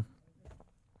eksempel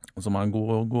som er en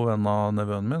god venn av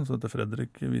nevøen min, som heter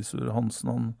Fredrik Visur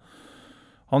Hansen.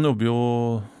 Han jobber jo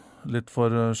litt for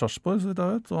Sarpsborg, så vidt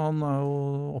jeg vet, og han er jo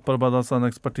opparbeidet seg en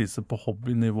ekspertise på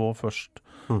hobbynivå først,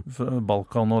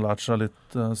 Balkan, og lært seg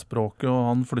litt språket, og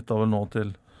han flyttet vel nå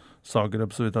til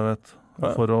Zagreb, så vidt jeg vet,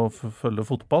 for å følge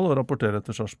fotball og rapportere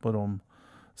til Sarpsborg om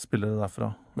spillere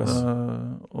derfra. Yes.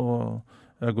 Og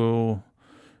jeg går jo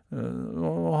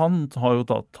og han har jo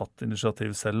tatt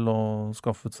initiativ selv og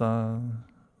skaffet seg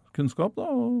kunnskap da,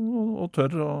 og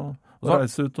tør å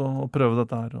reise ut og prøve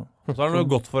dette her. Så har han jo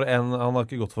gått for han har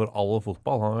ikke gått for all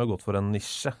fotball, han har jo gått for en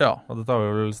nisje. Ja. Og dette har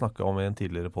vi vel snakket om i en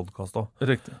tidligere podcast også.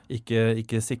 Riktig.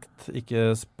 Ikke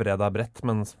spre deg bredt,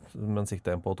 men sikt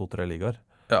deg inn på 2-3 ligaer.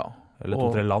 Ja. Eller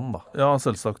 2-3 land da. Ja,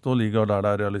 selvsagt, og ligaer der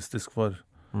det er realistisk for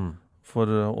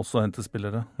oss å hente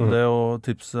spillere. Det å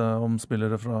tipse om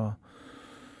spillere fra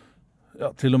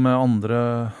til og med andre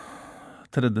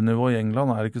tredje nivå i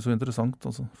England er ikke så interessant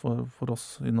altså, for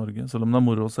oss i Norge, selv om det er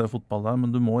moro å se fotball der,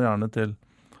 men du må gjerne til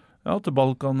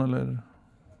Balkan eller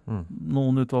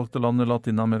noen utvalgte land i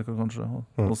Latinamerika kanskje,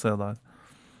 og se der.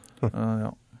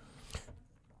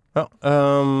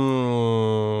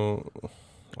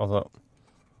 Altså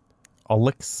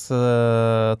Alex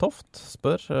Toft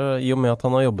spør, i og med at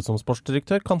han har jobbet som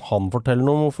sportsdirektør, kan han fortelle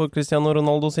noe om hvorfor Cristiano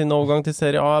Ronaldo sin overgang til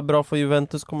Serie A er bra for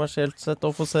Juventus kommersielt sett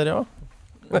og for Serie A?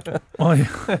 Oi.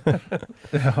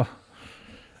 Ja.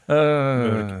 Det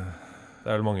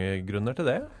er vel mange grunner til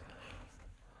det.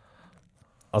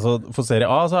 Altså, for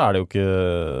Serie A så er det jo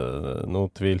ikke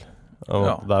noe tvil.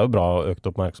 Det er jo bra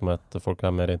økt oppmerksomhet. Folk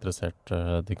er mer interessert.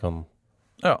 De kan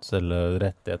Ja. Selge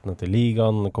rettighetene til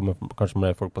ligaen, kommer kanskje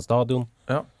mer folk på stadion.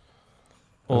 Ja.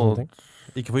 Og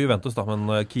Ikke for Juventus da, men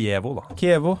Kievo da.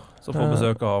 Kievo. Så får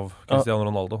besøk av Cristiano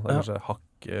Ronaldo. Det kanskje hakk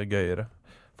gøyere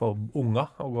for unga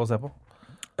å gå og se på.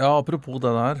 Ja, apropos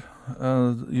det der.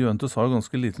 Juventus har jo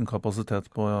ganske liten kapasitet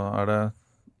på, er det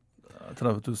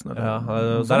 30 000 eller? Ja,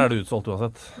 der det utsolgt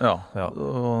uansett. Ja. Ja.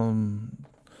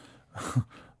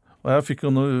 Og jeg fikk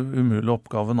jo noe umulig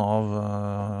oppgaven av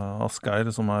Asgeir,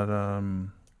 som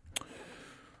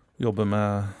jobber med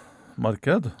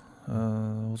marked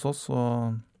hos oss. Og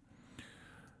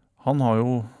han har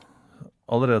jo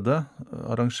allerede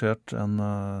arrangert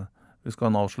vi skal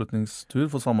ha en avslutningstur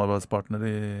for samarbeidspartnere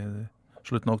i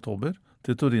slutten av oktober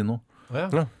til Torino.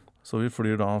 Ja. Så vi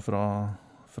flyr da fra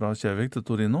Kjevik til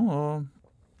Torino,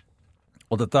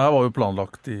 og dette her var jo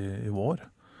planlagt i vår.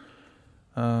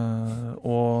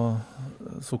 Og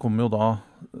så kommer jo da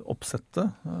oppsettet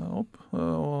opp,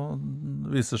 og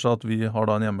det viser seg at vi har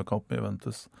da en hjemmekamp med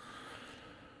Juventus.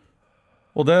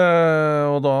 Og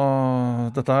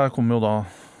dette her kommer jo da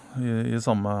i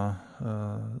samme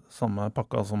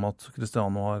pakka som at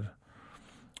Cristiano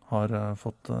har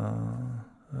fått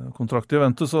kontrakt i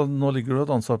Juventus, og nå ligger det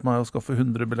et ansvar på meg å skaffe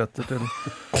 100 billetter til.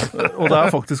 Og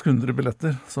det faktisk 100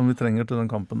 billetter som vi trenger til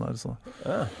den kampen der. Så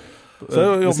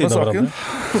jeg jobber med saken.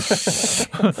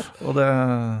 Og det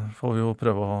får vi jo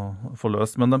prøve å få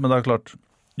løst. Men det klart,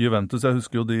 Juventus, jeg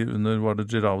husker jo de under, var det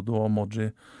Giraudo og Moggi,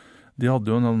 de hadde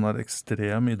jo en der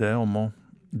ekstrem idé om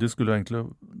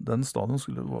den stadion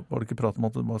var det ikke prat om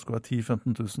at det bare skulle være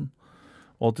 10-15 000,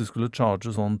 og at de skulle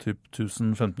charge sånn typ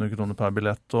 1000-1500 kroner per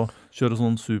billett, og kjøre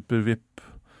sånn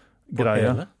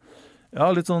super-VIP-greie. Ja,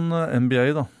 litt sånn NBA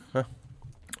da. Ja.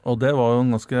 Og det var jo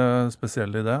en ganske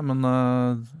spesiell idé, men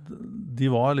de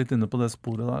var litt inne på det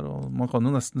sporet der, og man kan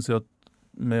jo nesten si at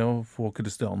med å få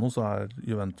Cristiano så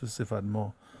Juventus i ferd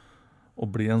med å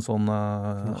bli en sånn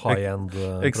high-end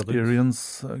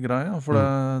experience-greie, for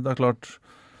det klart,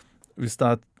 hvis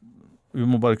det vi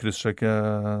må bare krysssjekke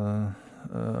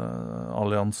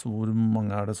Allianz, hvor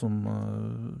mange det som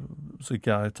så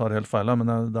ikke jeg tar helt feil, men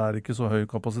det ikke så høy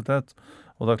kapasitet,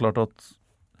 og det klart at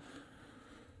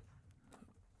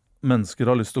mennesker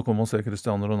har lyst til å komme og se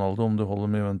Cristiano Ronaldo om du holder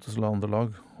med Juventus eller andre lag,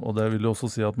 og det vil jo også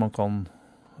si at man kan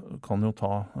jo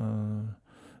ta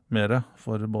mere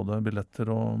for både billetter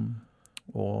og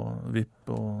VIP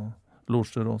og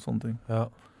losjer og sånne ting. Ja,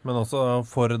 men også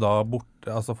for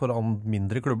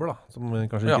mindre klubber da, som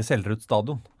kanskje ikke selger ut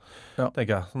stadion,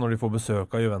 tenker jeg. Så når de får besøk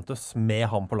av Juventus med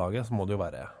ham på laget, så må det jo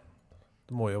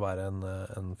være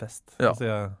en fest. Ja.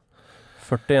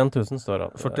 41 000 står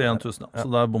det. 41 000, ja. Så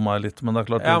der bommer jeg litt, men det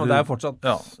klart... Ja, men det fortsatt...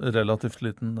 Ja, relativt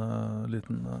liten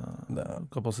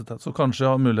kapasitet. Så kanskje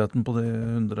jeg har muligheten på de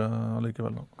 100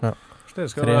 allikevel. Ja.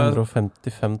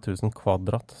 355 000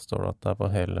 kvadrat står det at det på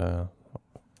hele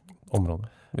området,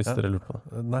 hvis dere lurer på det.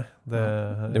 Nei, det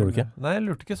gjorde du ikke? Nei, jeg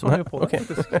lurte ikke så mye på det,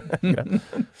 faktisk.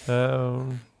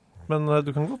 Men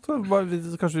du kan godt,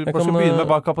 kanskje vi bare skal begynne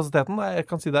med hva kapasiteten. Jeg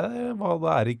kan si deg hva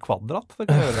det i kvadrat. Det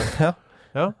kan jeg gjøre. Ja.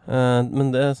 Ja. Men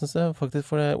det synes jeg faktisk,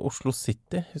 for det Oslo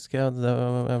City, husker jeg, det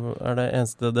det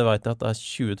eneste, det vet jeg at det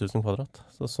 20 000 kvadrat.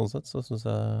 Så sånn sett så synes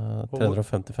jeg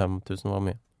 355 000 var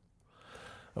mye.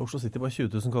 Oslo City bare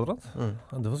 20 000 kvadrat? Ja,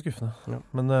 det var skuffende. Ja.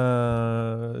 Men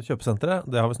kjøpesenteret,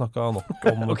 det har vi snakket nok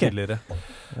om tidligere.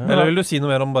 Ja. Eller vil du si noe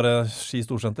mer om bare Ski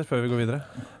Storsenter før vi går videre?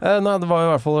 Nei, det var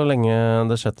i hvert fall lenge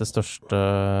det 6. største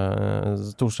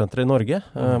storsenteret i Norge,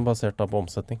 basert da på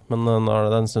omsetning. Men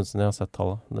nå det en stund siden jeg har sett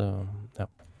tallet.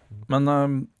 Men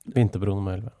Vinterbroen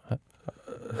med 11.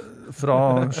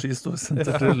 Fra Ski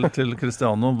Storsenter til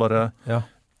Cristiano, bare... Ja.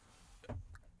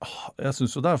 Jeg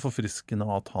synes jo det forfriskende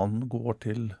at han går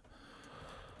til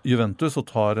Juventus og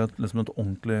tar et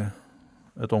ordentlig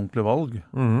valg,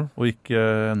 og ikke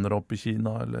ender opp i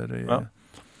Kina eller i en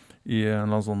eller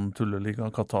annen sånn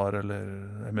tulleliga, Qatar eller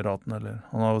Emiratene.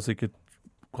 Han har jo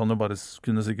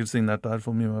kunne sikkert signert der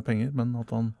for mye mer penger, men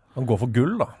at han går for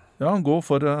gull da. Ja, han går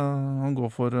for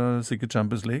sikkert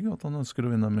Champions League, at han ønsker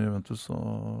å vinne med Juventus.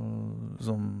 Og,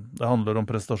 det handler om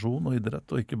prestasjon og idrett,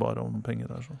 og ikke bare om penger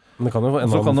der. Så. Men det kan jo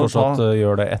enda han fortsatt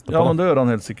gjøre det etterpå. Ja, men det gjør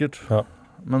han helt sikkert. Ja.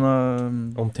 Men,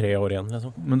 om 3 år igjen,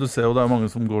 liksom. Men du ser jo det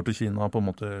mange som går til Kina på en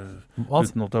måte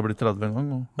uten at det har blitt 30 en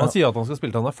gang. Han sier at han skal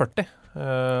spille til han 40,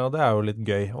 og det jo litt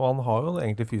gøy. Og han har jo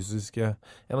egentlig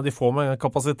en av de få med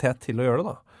kapasitet til å gjøre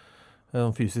det da.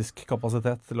 En fysisk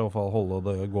kapasitet til å i hvert fall holde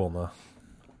det gående.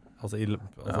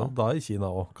 Da i Kina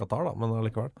og Qatar da, men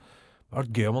allikevel. Det har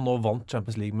vært gøy om han nå vant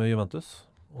Champions League med Juventus,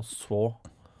 og så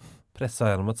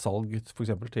presset gjennom et salg for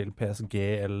eksempel til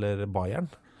PSG eller Bayern.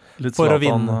 Litt for å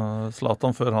vinne.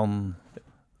 Zlatan før han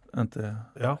endte.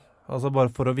 Ja, Altså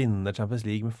bare for å vinne Champions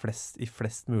League med i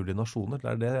flest mulige nasjoner.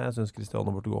 Det det jeg synes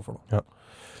Cristiano burde gå for nå. Ja.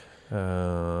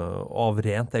 Av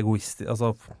rent egoistisk,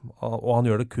 altså, og han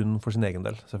gjør det kun for sin egen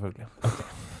del, selvfølgelig.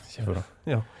 Kjempebra.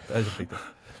 Ja, det kjempeviktig.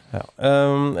 Ja.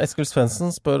 Eskil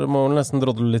Svensson spør, må nesten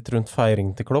drodle litt rundt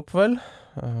feiring til Klopp, vel?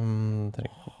 Nei,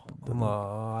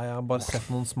 jeg har bare sett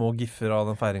noen små giffer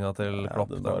av den feiringen til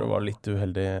Klopp. Det bare var litt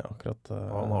uheldig akkurat.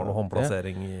 Han har noen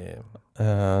håndplassering i...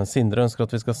 Sindre ønsker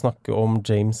at vi skal snakke om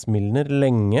James Milner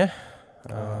lenge.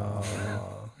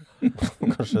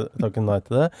 Kanskje takke nei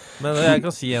til det. Men jeg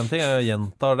kan si en ting, jeg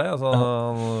gjentar det. Altså,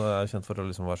 han er kjent for å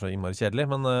liksom være så innmari kjedelig,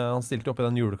 men han stilte opp i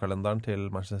den julekalenderen til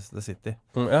Manchester City.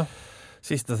 Ja.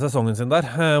 Siste sesongen sin der,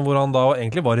 hvor han da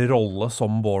egentlig var i rolle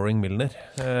som Boring Milner.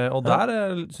 Og der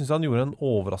synes jeg han gjorde en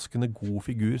overraskende god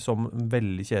figur som en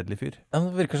veldig kjedelig fyr. Ja,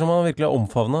 det virker som han virkelig har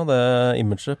omfavnet det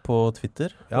imaget på Twitter.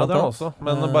 Ja, det er han også,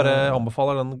 men bare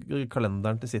anbefaler den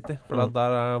kalenderen til City. For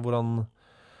der hvor han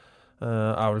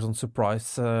er vel sånn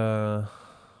surprise,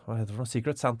 hva heter det for noe?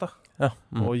 Secret Santa. Ja.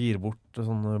 Og gir bort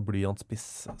sånn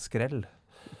blyantspiss skrell.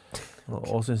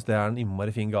 Og synes det er en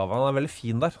innmari fin gave. Han er veldig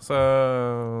fin der, så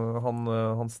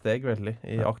han steg veldig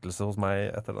i aktelse hos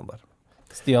meg etter den der.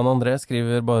 Stian André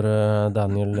skriver bare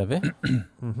Daniel Levy.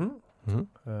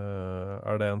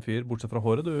 Er det en fyr, bortsett fra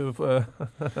håret, du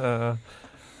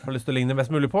har lyst til å ligne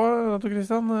mest mulig på, Tor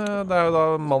Christian? Det er jo da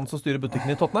mannen som styrer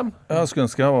butikken i Tottenham. Jeg skulle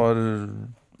ønske jeg var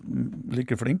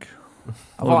like flink.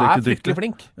 Han er fryktelig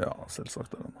flink. Ja,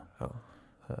 selvsagt er han. Ja.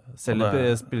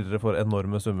 Selger spillere for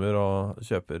enorme summer og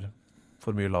kjøper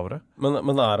for mye lavere.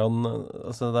 Men er han,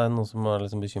 altså det er noen som er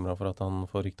liksom bekymret for at han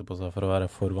får rykte på seg for å være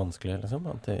for vanskelig, liksom?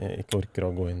 At de ikke orker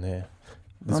å gå inn i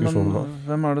diskusjonen. Men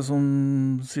hvem er det som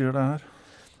sier det her?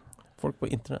 Folk på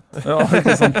internett. Ja,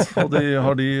 ikke sant. Og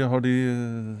har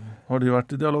de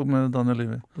vært i dialog med Daniel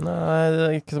Levy? Nei, det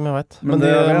er ikke som jeg vet. Men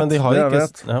det de har ikke...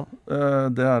 Ja.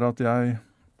 Det er at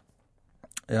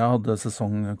jeg hadde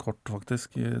sesongkort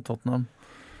faktisk i Tottenham.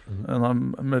 En av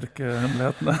mørke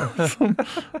hemmelighetene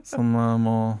som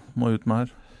må ut med her.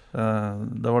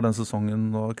 Det var den sesongen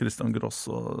da Christian Gross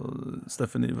og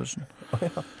Steffen Iversen.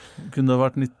 Kunne det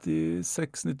vært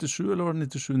 96-97 eller var det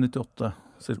 97-98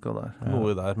 cirka der?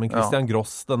 Noe der, men Christian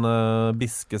Gross, denne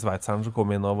biske sveitseren som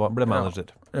kom inn og ble manager.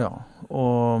 Ja,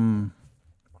 og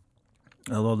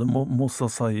da hadde Moussa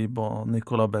Saib og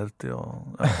Nicola Berti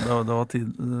og det var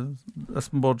tid.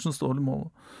 Espen Bårdsen står i mål.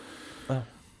 Ja.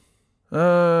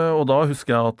 Og da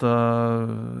husker jeg at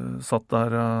satt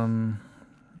der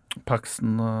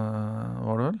Paxton,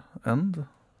 var det vel?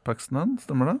 Paxton End,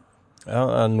 stemmer det?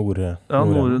 Ja, Nore. Ja,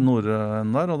 Nore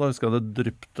End der, og da husker jeg det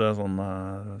dryppte sånn,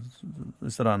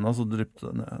 hvis det regnet så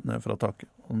dryppte det ned fra taket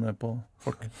og ned på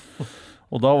folk.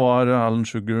 Og da var Alan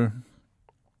Sugar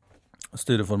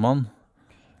styreformann,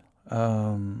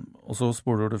 og så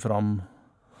spoler du fram.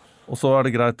 Og så er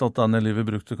det greit at Daniel Levy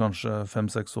brukte kanskje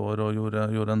 5-6 år og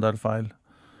gjorde en del feil.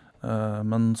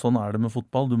 Men sånn er det med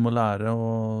fotball. Du må lære å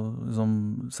liksom,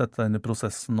 sette deg inn i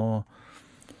prosessen,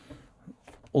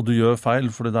 og du gjør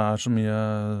feil, fordi det er så mye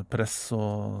press,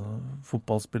 og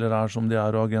fotballspillere er som de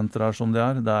er, og agenter er som de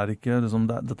er. Det er ikke, liksom,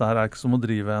 dette her er ikke som å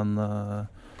drive en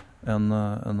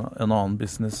annen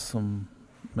business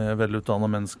med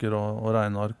velutdannede mennesker og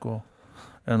regneark og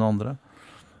en andre.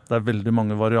 Det er veldig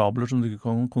mange variabler som du ikke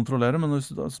kan kontrollere, men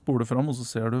hvis du spoler fram, og så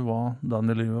ser du hva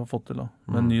Daniel Levy har fått til.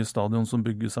 Med en ny stadion som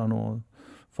bygges er noe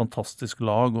fantastisk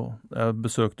lag, og jeg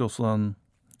besøkte også den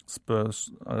Spurs,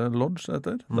 er det Lodge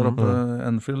heter? Der oppe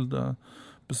Enfield,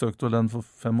 besøkte vel den for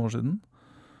 5 år siden,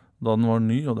 da den var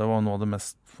ny, og det var noe av det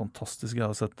mest fantastiske jeg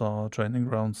har sett av training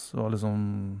grounds. Det var liksom,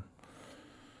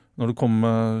 når du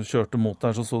kjørte mot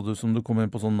der, så det ut som du kom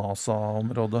inn på sånn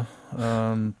NASA-område.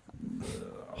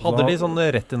 Hadde de sånn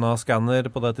retina-scanner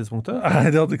på det tidspunktet?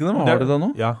 Nei, de hadde ikke det, men har de det nå?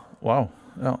 Ja. Wow.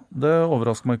 Ja, det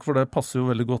overrasker meg ikke, for det passer jo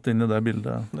veldig godt inn i det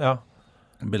bildet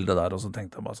der, og så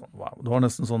tenkte jeg bare sånn, wow. Det var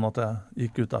nesten sånn at jeg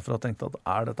gikk ut derfra og tenkte at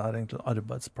er dette her egentlig en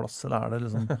arbeidsplass, eller er det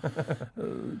liksom,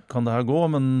 kan det her gå?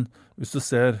 Men hvis du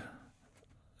ser,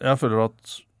 jeg føler at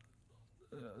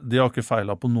de har ikke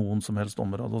feilet på noen som helst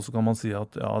område, og så kan man si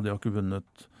at ja, de har ikke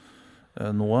vunnet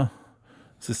noe.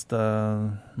 Siste,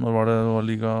 når var det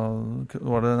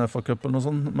en FA-cup eller noe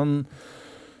sånt, men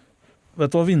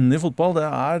vet du, å vinne i fotball, det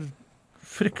er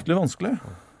fryktelig vanskelig,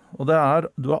 og du er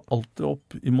alltid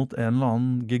opp imot en eller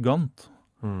annen gigant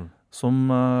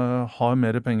som har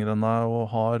mer penger enn deg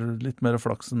og har litt mer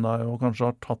flaks enn deg og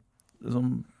kanskje har tatt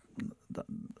liksom,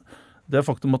 det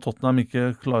faktum at Tottenham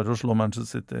ikke klarer å slå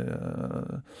Manchester City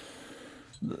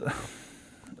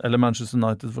eller Manchester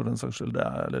United for den saks skyld,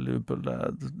 eller Liverpool,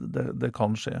 det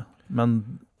kan skje.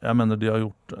 Men jeg mener de har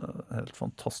gjort helt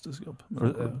fantastisk jobb.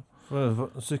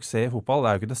 Suksess i fotball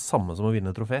er jo ikke det samme som å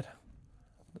vinne troféer.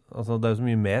 Altså, det er jo så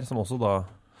mye mer som også da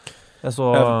jeg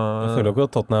føler jo ikke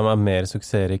at Tottenham var mer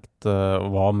suksessrikt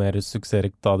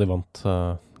da de vant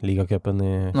ligacupen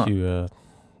i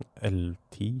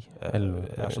 2010. Jeg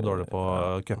er så dårlig på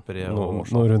cuper i noe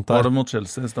rundt der. Var det mot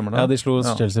Chelsea, stemmer det? Ja, de slo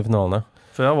Chelsea i finalen,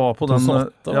 For jeg var på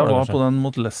den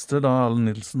mot Leicester da Allan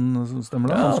Nilsen,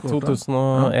 stemmer det? Ja,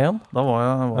 2001. Da var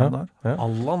jeg der. Ja.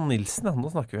 Allan Nilsen, nå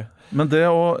snakker vi. Men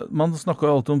man snakker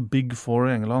jo alltid om Big Four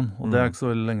i England, og det er ikke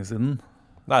så veldig lenge siden.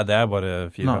 Nei, det er bare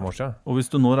 4-5 år siden. Og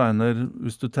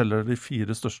hvis du teller de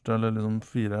 4 største, eller liksom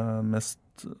 4 mest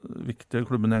viktige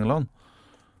klubbene i England,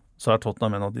 så er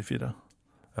Tottenham en av de 4.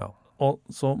 Ja. Og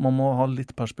så man må ha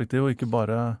litt perspektiv, og ikke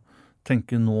bare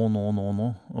tenke nå.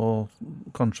 Og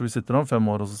kanskje vi sitter om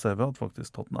 5 år, og så ser vi at faktisk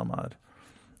Tottenham er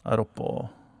oppe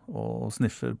og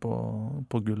sniffer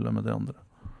på gullet med de andre.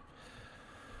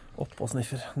 Opp og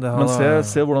sniffer. Men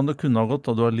se hvordan det kunne ha gått.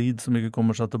 Da. Du har Leeds som ikke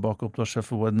kommer seg tilbake opp. Du har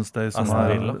Sheffield Wednesday som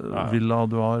Villa.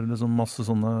 Du har liksom masse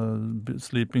sånne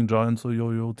Sleeping Giants og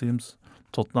yo-yo-teams.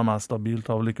 Tottenham er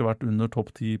stabilt. Har vel ikke vært under topp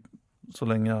 10 så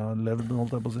lenge jeg har levd,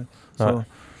 holdt jeg på å si.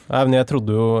 Nei, men jeg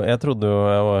trodde jo, jeg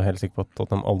var helt sikker på at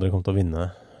Tottenham aldri kom til å vinne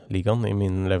ligaen i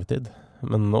min levetid.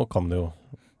 Men nå kan det jo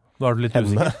Nå er du litt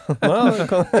usikker.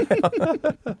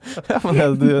 Ja, men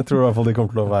jeg tror i hvert fall de kommer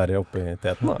til å være oppe i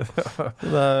teten. Da.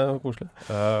 Det er jo koselig.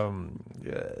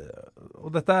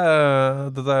 Og dette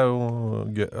er jo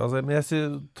gøy. Altså, men jeg sier,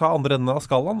 ta andre enden av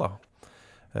skalaen da.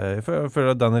 Jeg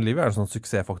føler at Daniel Levy er en sånn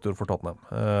suksessfaktor for Tottenham.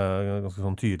 Ganske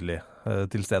sånn tydelig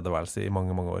tilstedeværelse i mange,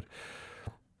 mange år.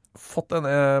 Fått en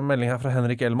melding her fra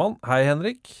Henrik Ellemann. Hei,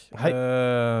 Henrik. Hei.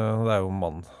 Det er jo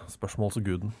mann. Spørsmål så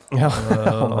guden. Ja.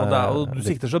 Og du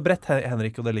sikter så bredt,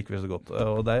 Henrik, og det liker vi så godt.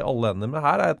 Og det er alle enige med.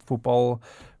 Her er et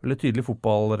veldig tydelig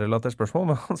fotballrelatert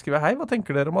spørsmål. Men han skriver, hei, hva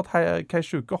tenker dere om at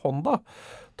Keisuke Honda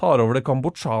tar over det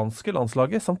kambodsjanske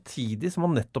landslaget, samtidig som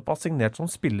han nettopp har signert som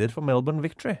spiller for Melbourne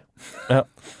Victory? Ja.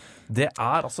 Det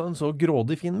er altså en så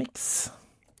grådig fin mix.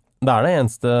 Det er det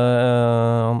eneste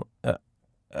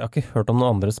jeg har ikke hørt om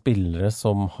noen andre spillere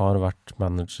som har vært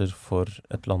manager for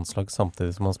et landslag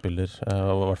samtidig som han spiller,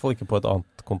 og i hvert fall ikke på et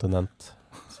annet kontinent.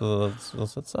 Så det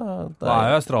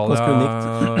er Australia ganske unikt.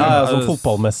 Ja, sånn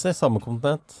fotballmessig, samme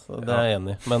kontinent, det er jeg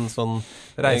enig i. Men sånn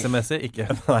reisemessig, ikke.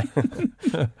 Nei.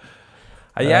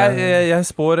 Jeg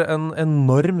spår en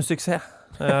enorm suksess.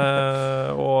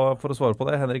 Og for å svare på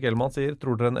det, Henrik Ellemann sier,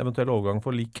 tror dere en eventuell overgang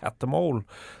for Lee Cattermole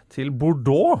til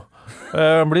Bordeaux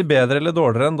blir bedre eller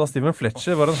dårligere enn da Steven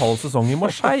Fletcher var en halv sesong i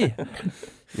Marseille?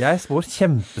 Jeg spår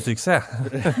kjempesuksess.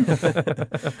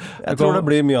 Jeg tror det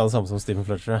blir mye av det samme som Steven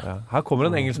Fletcher. Ja. Her kommer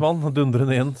en engelskmann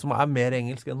dundrende inn som er mer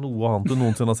engelsk enn noe annet du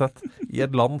noensinne har sett i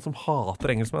et land som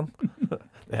hater engelskmenn.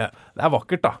 Det er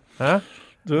vakkert da.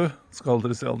 Du, skal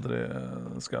aldri si aldri,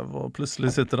 Skau, og plutselig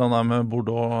sitter han der med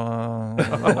Bordeaux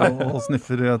og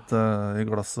sniffer i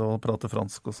glasset og prater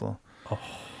fransk, og så.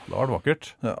 Da var det vakkert.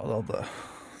 Ja, det hadde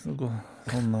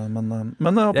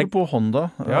men apropos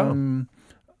Honda,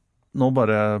 nå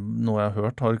bare noe jeg har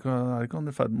hørt, er ikke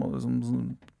han i ferd med å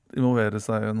liksom, involvere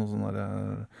seg i noe sånn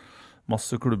der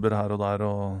masse klubber her og der,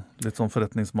 og litt sånn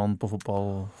forretningsmann på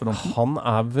fotballfronten? Han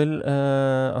er vel,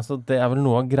 det er vel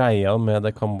noe av greia med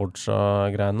det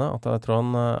Kambodsja-greiene, at jeg tror han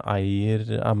er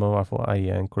med i hvert fall å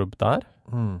eie en klubb der.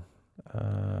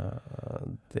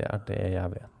 Det er det jeg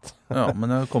vet. Ja,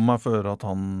 men jeg kommer meg for å høre at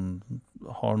han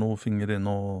har noe finger i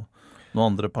noen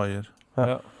andre paier.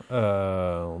 Ja,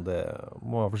 det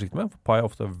må jeg være forsiktig med, for pai er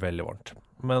ofte veldig varmt.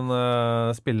 Men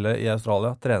spille i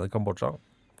Australia, trene Kambodsja,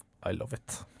 I love it.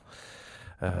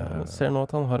 Jeg ser nå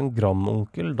at han har en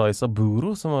grandonkel, Daisa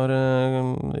Buro, som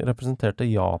representerte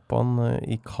Japan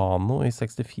i kano i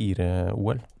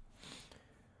 64-OL.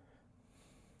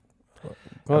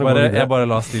 Jeg bare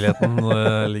la stillheten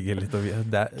ligge litt over.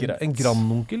 Det er en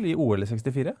grandonkel i OL i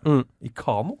 64? I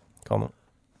kano? Kano.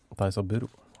 Daisa Buro.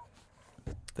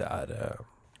 Det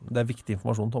er viktig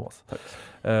informasjon, Thomas.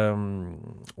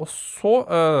 Og så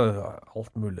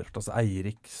alt mulig. Altså,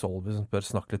 Eirik Solby som spør,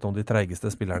 snakk litt om de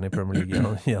treigeste spillerne i Premier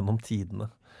League gjennom tidene.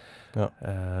 Ja.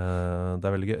 Det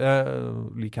er veldig gøy.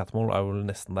 Lee Cattermole er jo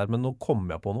nesten der, men nå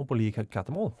kommer jeg på noe på Lee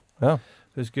Cattermole. Ja.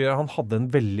 Jeg husker han hadde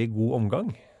en veldig god omgang.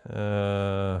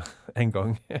 En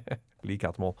gang Lee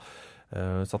Cattermole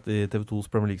satt i TV2s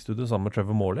Premier League-studio sammen med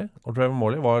Trevor Morley. Og Trevor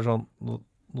Morley var sånn,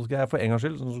 nå skal jeg for en gangs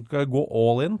skyld, så skal jeg gå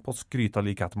all in på å skryte av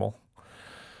Lee Cattermole.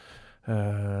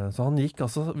 Så han gikk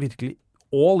altså virkelig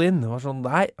all in. Det var sånn,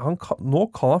 nei, nå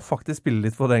kan han faktisk spille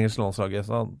litt for det engelske landslaget.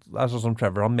 Så det er sånn som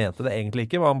Trevor, han mente det egentlig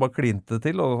ikke, men han bare klinte det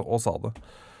til og sa det.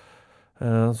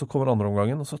 Så kommer andre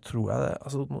omgangen, og så tror jeg det,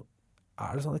 altså,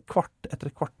 er det sånn etter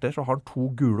et kvarter så har han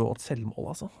 2 gule og et selvmål,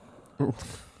 altså.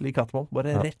 Lee Catmull.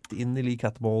 Bare rett inn i Lee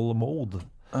Catmull-mode.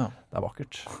 Ja. Det er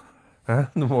vakkert.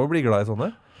 Du må jo bli glad i sånne.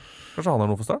 Kanskje han har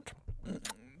noe for start?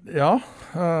 Ja.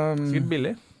 Sikkert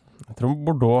billig. Jeg tror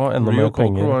Bordeaux har enda Rio mer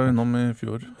penger. Coker var jo innom i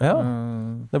fjor. Ja,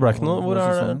 det ble ikke noe. Hvor er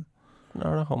sesongen.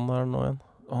 det han der nå igjen?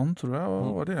 Han tror jeg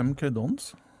var i MK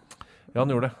Dons. Ja,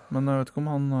 han gjorde det. Men jeg vet ikke om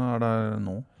han er der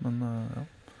nå. Men ja.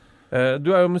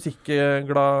 Du er jo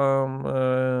musikkglad,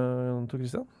 Tor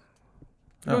Christian.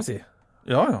 Skal vi si.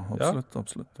 Ja,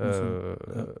 absolutt.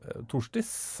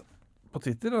 Torstis på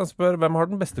Twitter han spør hvem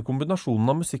har den beste kombinasjonen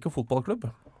av musikk og fotballklubb.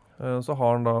 Så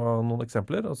har han da noen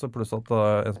eksempler, og så pluss at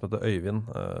en som heter Øyvind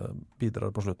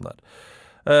bidrar på slutten der.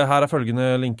 Her er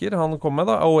følgende linker han kom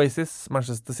med da. Oasis,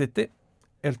 Manchester City,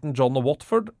 Elton John og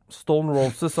Watford, Stone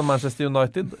Roses og Manchester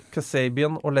United,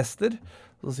 Kasabian og Leicester.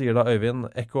 Så sier da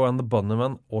Øyvind Echo and the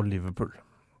Bunnymen og Liverpool.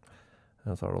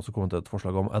 Så har det også kommet et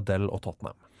forslag om Adele og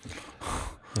Tottenham.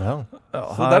 Ja.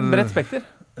 Så det er et bredt spekter.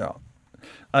 Ja.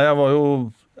 Nei,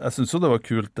 jeg synes jo det var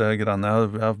kult det greiene.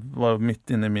 Jeg var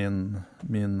midt inne i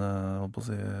min holdt på å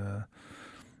si,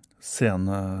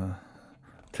 sene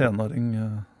tenåring,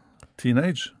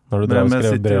 teenage. Når du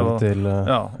skrev brev til...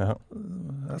 Ja,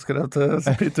 jeg skrev til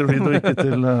Peter Reed og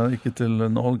ikke til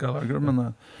Noel Gallagher, men...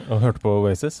 Og hørte på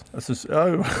Oasis?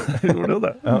 Jeg gjorde jo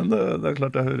det. Ja. Men det er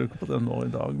klart jeg hører ikke på det nå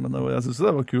i dag, men jeg synes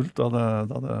det var kult da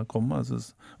det kom. Jeg synes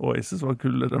Oasis var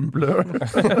kulere enn Blur.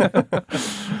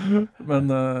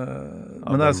 men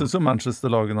jeg synes jo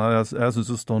Manchester-lagen her, jeg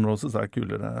synes jo Stone Roses er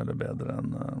kulere eller bedre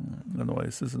enn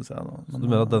Oasis, synes jeg da. Men,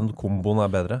 du mener at den komboen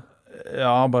er bedre?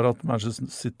 Ja, bare at Manchester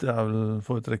City er vel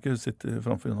foretrekker City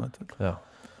framfor United. Ja.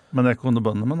 Men Echo and the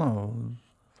Bunnymen er jo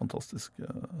fantastisk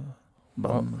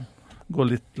band. Går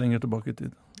litt lenger tilbake i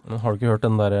tid. Men har du ikke hørt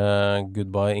den der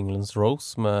Goodbye England's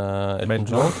Rose med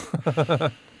Elton John?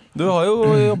 Du har jo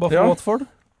jobbet for Watford.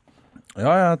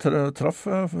 Ja, jeg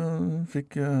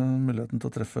fikk muligheten til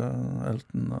å treffe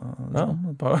Elton John.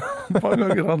 Et par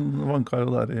ganger. Han vanket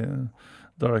jo der i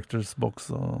Directors Box.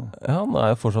 Ja, han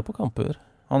er jo fortsatt på kamper.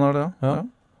 Han er det, ja.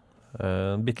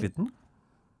 Bitteliten?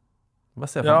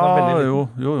 Jo.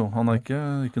 Han er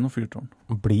ikke noe fyrtårn.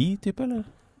 Blid type, eller?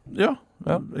 Ja,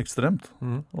 ekstremt.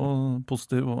 Og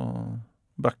positiv, og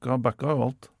backa jo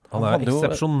alt. Han er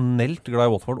eksepsjonelt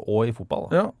glad i Watford og i fotball,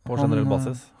 da, på generell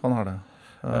basis. Han er det.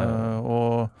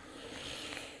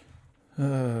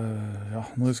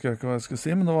 Nå husker jeg ikke hva jeg skulle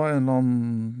si, men det var en eller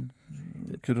annen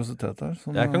kuriositet her.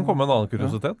 Jeg kan komme med en annen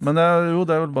kuriositet. Men det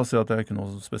vil bare si at jeg ikke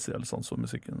noe spesiell sans for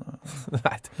musikken.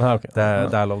 Nei, okay.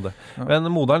 det er lov det. Men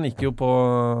moderen gikk jo på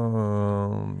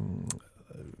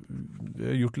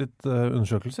gjort litt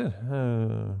undersøkelser.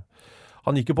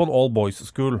 Han gikk jo på en all boys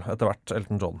school etter hvert,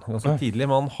 Elton John. Ganske tidlig,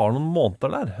 men han har noen måneder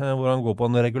der, hvor han går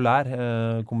på en regulær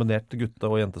kombinert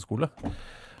gutte- og jenteskole.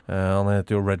 Han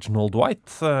heter jo Reginald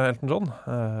White, Elton John.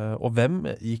 Og hvem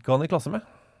gikk han i klasse med?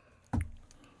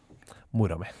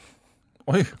 Mora mi.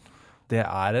 Oi! Det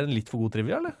er en litt for god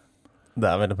trivia, eller? Det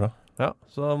er veldig bra. Ja,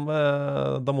 så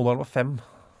da moderen var 5,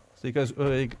 så gikk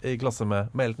jeg i klasse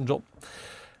med Elton John.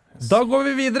 Da går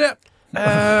vi videre!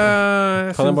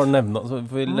 Kan jeg bare nevne, altså,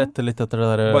 vi lette litt etter det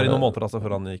der... Bare i noen måneder altså,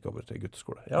 før han gikk over til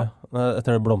gutteskole. Ja.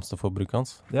 Etter det blomsterforbruket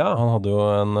hans. Ja. Han hadde jo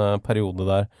en periode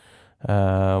der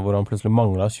hvor han plutselig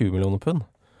manglet 20 millioner pund.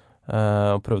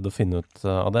 Og prøvde å finne ut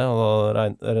av det, og da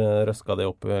røska det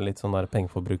opp litt sånn der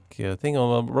pengeforbruk-ting,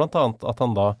 og blant annet at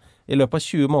han da i løpet av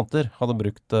 20 måneder hadde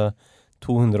brukt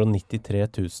 293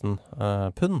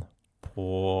 000 pund på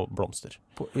blomster.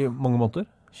 I mange måneder?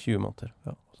 20 måneder.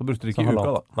 Ja. Så brukte du ikke i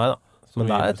uka da? Neida. Men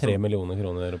det er 3 millioner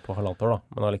kroner på halvannet år da,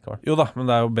 men allikevel. Jo da, men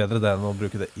det er jo bedre det enn å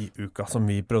bruke det i uka, som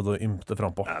vi prøvde å ymte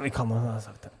frem på. Ja, vi kan ha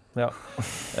sagt det. Ja.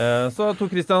 Så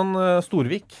Tor Christian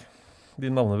Storvik,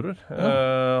 din navnebror,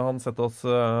 han setter oss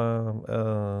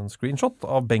en screenshot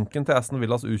av benken til Aston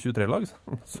Villas U23-lag.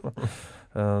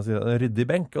 Ryddig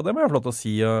benk, og det må jeg få lov til å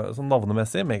si sånn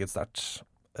navnemessig, meget sterkt.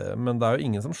 Men det er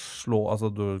jo ingen som slår, altså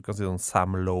du kan si sånn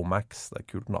Sam Lomax, det er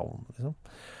et kult navn, liksom.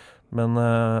 Men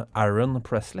Aaron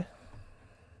Presley,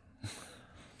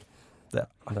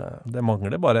 det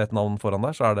mangler bare et navn foran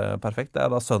der, så er det perfekt. Det er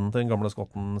da sønnen til den gamle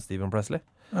skotten Stephen Presley.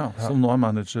 Ja, som nå er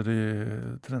manager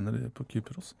trener på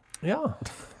Kypros. Ja.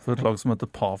 For et lag som heter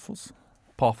Pafos.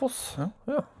 Pafos?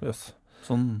 Ja, jøss.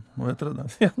 Sånn, nå heter det det.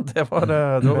 Ja, det var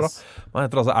bra. Han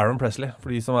heter altså Aaron Presley, for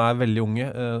de som er veldig unge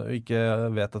og ikke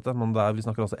vet dette, men vi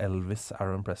snakker altså Elvis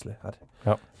Aaron Presley her.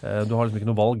 Ja. Du har liksom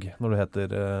ikke noe valg når du heter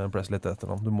Presley til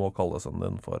etternavn. Du må kalle sønnen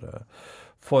din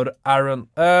for Aaron.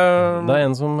 Det er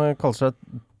en som kaller seg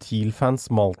TIL-fans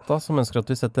Malta som ønsker at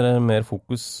vi setter mer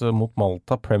fokus mot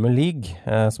Malta Premier League,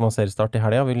 som har seriestart i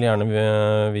helgen. Vil gjerne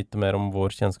vite mer om vår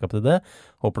kjennskap til det.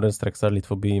 Håper dere strekker seg litt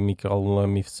forbi Mikael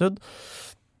Mifsud.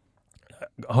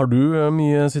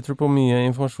 Sitter du på mye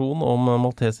informasjon om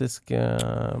maltesisk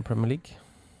Premier League?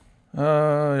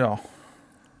 Ja.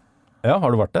 Ja,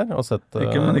 har du vært der og sett...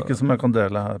 Men ikke som jeg kan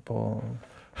dele her på...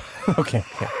 Ok.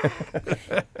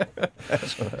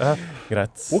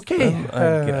 Greit. Ok.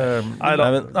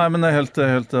 Nei, men det er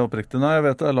helt oppriktig. Nei, jeg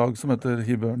vet det er lag som heter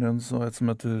Hibernians og et som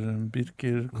heter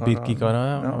Birkikara,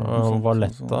 ja. Og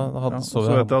Valletta. Så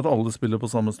vet jeg at alle spiller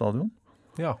på samme stadion.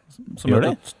 Ja. Som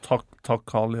heter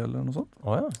Takali eller noe sånt.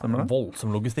 Stemmer det?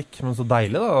 Voldsom logistikk, men så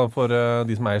deilig da for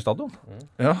de som er i stadion.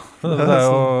 Ja. Det er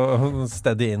jo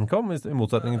steady income, i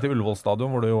motsetning til Ullevål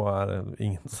stadion, hvor det jo er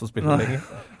ingen som spiller lenger.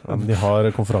 Men de har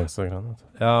konferansegreier.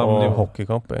 Ja, og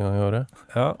hockeykamp en gang i året.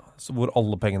 Ja, så hvor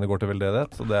alle pengene går til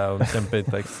veldedighet, så det er jo en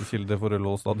kjempeinntektskilde for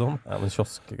Ullevål stadion. Ja, men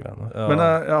kioskegreiene. Ja. Men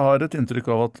jeg har et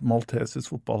inntrykk av at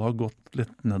maltesisk fotball har gått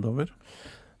litt nedover.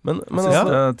 Men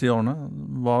siste 10 årene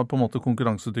var på en måte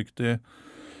konkurransedyktig,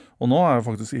 og nå er jeg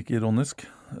faktisk ikke ironisk.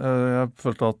 Jeg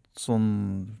følte at sånn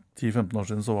 10-15 år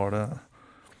siden så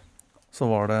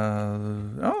var det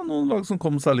noen lag som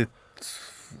kom seg litt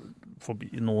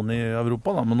forbi noen i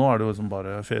Europa, da, men nå er det jo liksom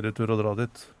bare ferietur og dra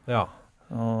dit. Ja.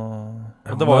 Og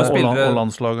det var jo spillere... og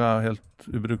landslaget er helt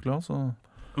ubrukelig, så...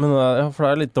 Men for det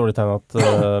er litt dårlig tegn at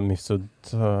Mifsud,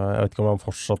 jeg vet ikke om han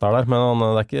fortsatt er der, men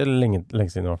det er ikke lenge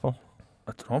siden i hvert fall.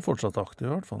 Jeg tror han fortsatt er aktiv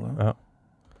i hvert fall. Ja.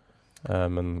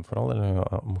 Men for all del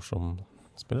morsom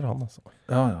spiller han, altså.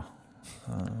 Ja.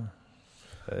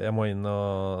 Jeg må inn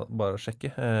og bare sjekke.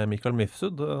 Mikael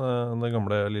Mifsud, den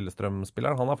gamle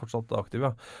Lillestrøm-spilleren, han er fortsatt aktiv,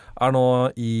 ja. Er nå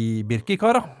i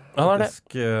Birkikara. Han er det.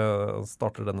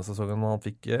 Starter denne sesongen, og han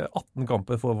fikk 18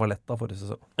 kamper for Valletta forrige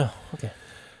sesong. Ja, ok.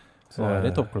 Så er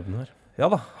det i toppklubben her. Ja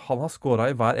da, han har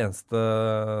skåret i hver eneste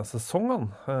sesong, han.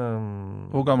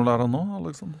 Hvor gammel er han nå,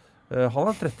 Alexander? Han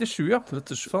er 37, ja.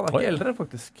 37. Så han er ikke eldre,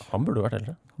 faktisk. Han burde vært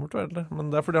eldre. Men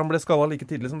det er fordi han ble skadet like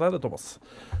tidlig som deg, det, Thomas.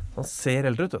 Han ser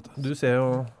eldre ut, vet du. Du ser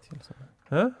jo...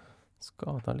 Hæ?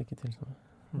 Skadet like til som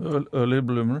Early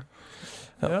bloomer.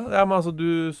 Ja, men altså,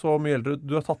 du så mye eldre ut.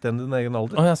 Du har tatt igjen din egen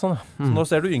alder. Ja, sånn, ja. Så nå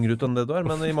ser du yngre ut enn det du er,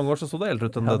 men i mange år så du eldre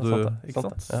ut enn det du... Ikke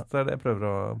sant? Ja. Det er det jeg prøver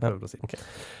å si. Okay.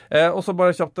 Og så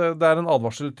bare kjapt, det er en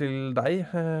advarsel til deg.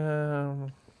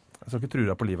 Jeg skal ikke true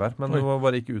deg på livet her, men du må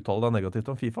bare ikke uttale deg negativt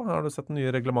om FIFA. Har du sett det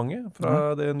nye reglementet fra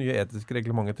det nye etiske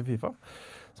reglementet til FIFA?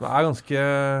 Som er ganske...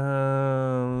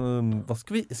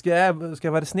 Skal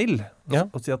jeg være snill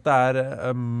og si at det er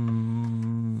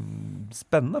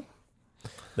spennende?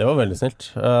 Det var veldig snilt.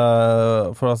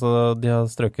 For altså, de har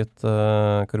strøket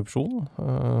korrupsjon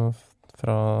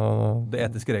fra det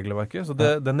etiske regelverket, så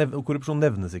korrupsjon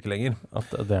nevnes ikke lenger. At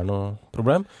det er noe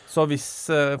problem? Så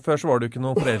før så var det jo ikke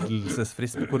noe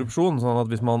foreldelsesfrist på korrupsjon, sånn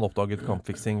at hvis man oppdaget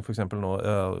kampfiksing for eksempel nå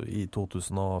i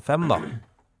 2005 da,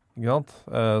 ikke sant?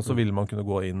 Så ville man kunne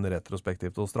gå inn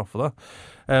retrospektivt og straffe det.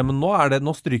 Men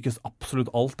nå strykes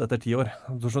absolutt alt etter 10 år.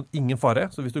 Det er sånn ingen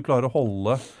fare, så hvis du klarer å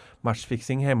holde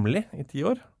matchfixing hemmelig i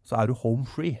 10 år, så er du home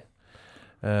free.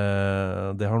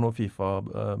 Det har nå FIFA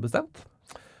bestemt.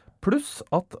 Pluss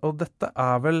at, og dette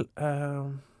er vel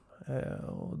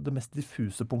det mest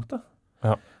diffuse punktet,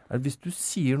 er hvis du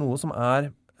sier noe som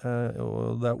er,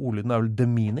 og ordlyden er vel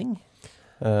demeaning,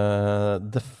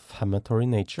 defamatory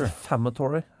nature.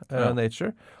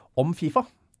 Nature om FIFA.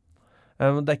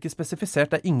 Det er ikke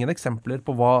spesifisert, det er ingen eksempler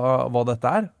på hva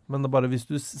dette er, men det er bare hvis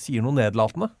du sier noe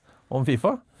nedlatende om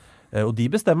FIFA, og de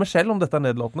bestemmer selv om dette er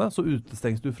nedlatende, så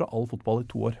utestenges du fra all fotball i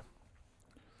 2 år.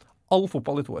 All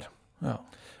fotball i 2 år. Ja.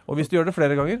 Og hvis du gjør det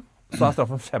flere ganger, så er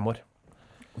straffen 5 år.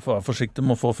 Få være forsiktig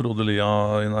med å få Frode Lia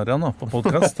inn her igjen da, på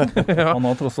podcast. Han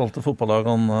har tross alt det fotballag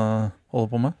han holder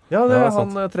på med. Ja,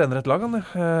 han trener et lag, han.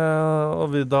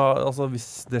 Og hvis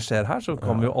det skjer her, så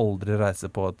kan vi jo aldri reise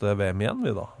på et VM igjen,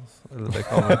 vi da. Eller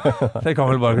det kan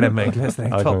vi vel bare glemme egentlig,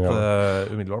 strengt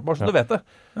tatt umiddelbart. Bare så du vet det.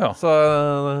 Ja. Så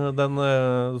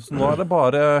nå er det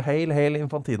bare Hail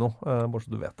Infantino, bare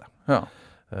så du vet det. Ja.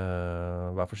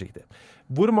 Vær forsiktig.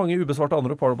 Hvor mange ubesvarte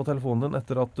anrop har du på telefonen din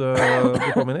etter at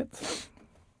du kom inn hit?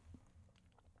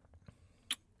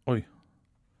 Oi.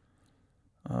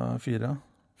 4.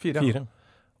 4.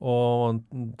 Og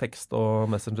tekst og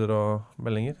messenger og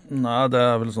meldinger? Nei, det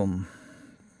er vel sånn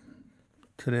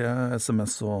 3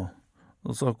 SMS og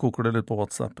så koker det litt på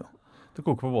WhatsApp, ja. Det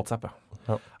koker på WhatsApp,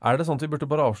 ja. Er det sånn at vi burde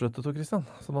bare avslutte, Tor Christian?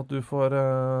 Sånn at du får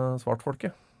svart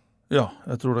folket? Ja,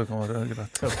 jeg tror det kan være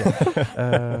greit. Okay.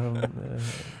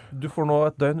 Du får nå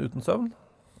et døgn uten søvn,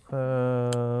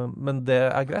 men det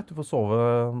er greit. Du får sove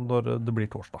når det blir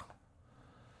torsdag.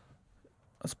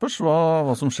 Spørs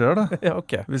hva som skjer, da. Ja,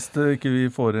 ok. Hvis ikke vi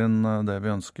får inn det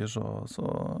vi ønsker, så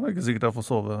er det ikke sikkert jeg får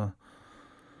sove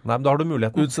Nei, men da har du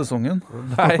muligheten. ut sesongen.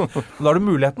 Nei, da har du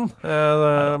muligheten.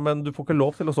 Men du får ikke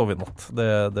lov til å sove i natt.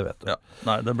 Det vet du. Ja.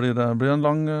 Nei, det blir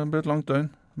et langt døgn.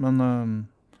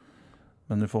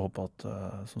 Men vi får håpe at,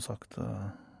 som sagt,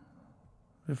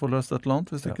 vi får løst et eller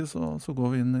annet. Hvis ikke, så går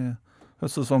vi inn i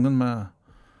høstsesongen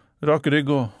med rak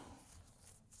rygg og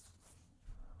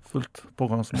fullt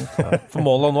pågangsmot. For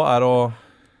målet nå er å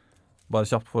bare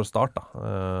kjapt for start da.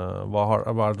 Hva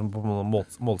er det på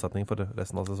målsetning for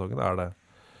resten av sesongen?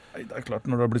 Nei, det er klart,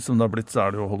 når det har blitt som det har blitt, så er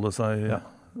det jo å holde seg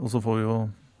og så får vi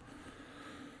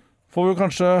jo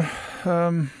kanskje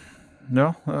vi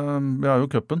har jo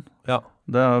cupen. Ja.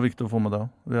 Det er viktig å få med det.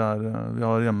 Vi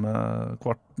har hjemme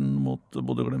kvarten mot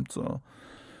Bodø/Glimt, så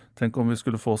tenk om vi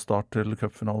skulle få start til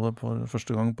cupfinale for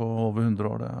første gang på over 100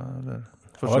 år. Eller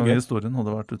første gang i historien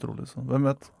hadde vært utrolig. Så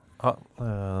hvem vet? Ja,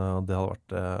 det hadde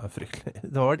vært fryktelig.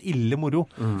 Det hadde vært ille moro,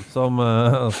 som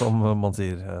man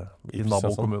sier i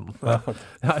nabokommunen.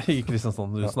 Ja, i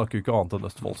Kristiansand. Du snakker jo ikke annet enn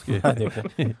østfoldsk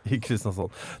i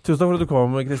Kristiansand. Tusen takk for at du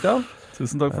kom, Kristian.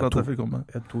 Tusen takk for at jeg fikk komme.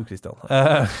 Kristian.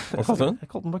 Hva kalte du den? Jeg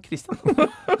kalte den bare Kristian.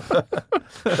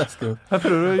 Jeg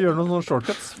prøver å gjøre noen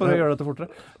shortcuts for å gjøre dette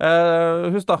fortere.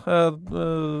 Husk da,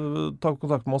 ta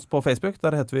kontakt med oss på Facebook.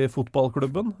 Der heter vi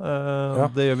Fotballklubben.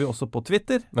 Det gjør vi også på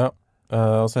Twitter. Ja.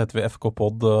 Og så heter vi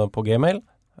FKpod på Gmail.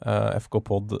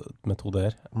 FKpod med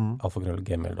 2D-er.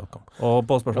 alfakrøll.gmail.com. Og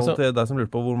på spørsmål til deg som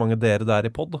lurer på hvor mange dere det er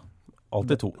i podd.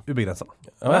 Alltid 2. Ubegrenset.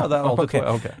 Ja, det er alltid okay.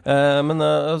 2. Okay. Men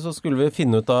så skulle vi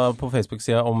finne ut da på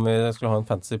Facebook-siden om vi skulle ha en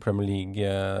Fantasy Premier League.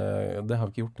 Det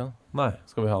har vi ikke gjort da. Nei.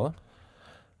 Skal vi ha det?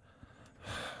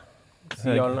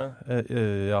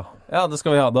 Ja. Ja, det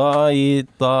skal vi ha.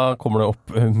 Da kommer det opp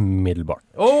umiddelbart.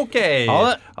 Ok. Ha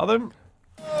det. Ha det.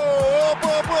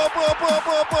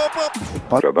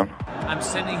 I'm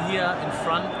standing here in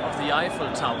front of the Eiffel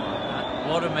Tower.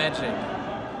 What a magic.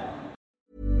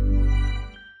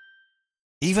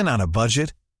 Even on a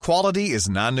budget, quality is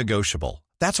non-negotiable.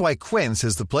 That's why Quince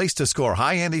is the place to score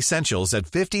high-end essentials at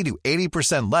 50 to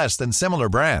 80% less than similar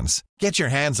brands. Get your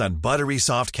hands on buttery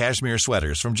soft cashmere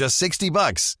sweaters from just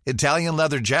 $60, Italian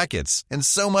leather jackets, and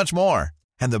so much more.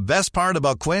 And the best part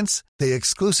about Quince, they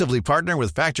exclusively partner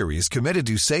with factories committed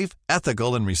to safe,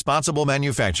 ethical, and responsible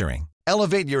manufacturing.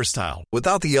 Elevate your style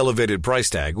without the elevated price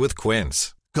tag with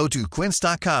Quince. Go to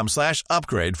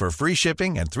quince.com/upgrade for free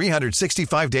shipping and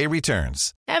 365-day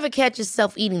returns. Ever catch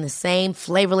yourself eating the same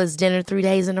flavorless dinner 3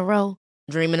 days in a row?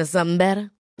 Dreaming of something better?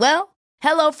 Well,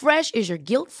 HelloFresh is your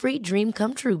guilt-free dream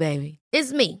come true, baby.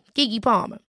 It's me, Keke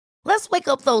Palmer. Let's wake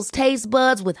up those taste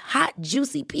buds with hot,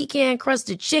 juicy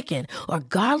pecan-crusted chicken or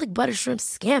garlic butter shrimp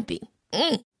scampi.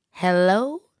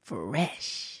 Hello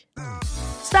Fresh.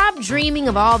 Stop dreaming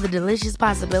of all the delicious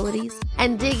possibilities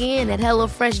and dig in at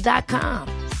HelloFresh.com.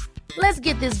 Let's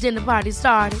get this dinner party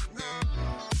started.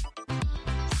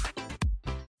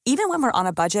 Even when we're on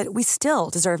a budget, we still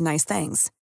deserve nice things.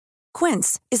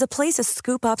 Quince is a place to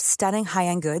scoop up stunning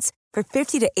high-end goods for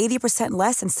 50 to 80%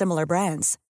 less than similar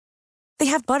brands. They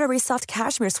have buttery soft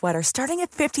cashmere sweaters starting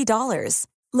at $50,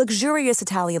 luxurious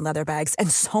Italian leather bags,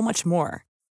 and so much more.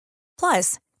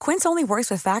 Plus, Quince only works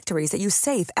with factories that use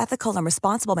safe, ethical, and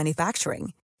responsible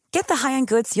manufacturing. Get the high-end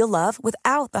goods you'll love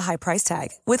without the high price tag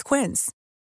with Quince.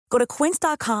 Go to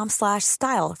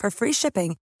quince.com/style for free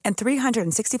shipping and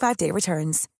 365-day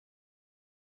returns.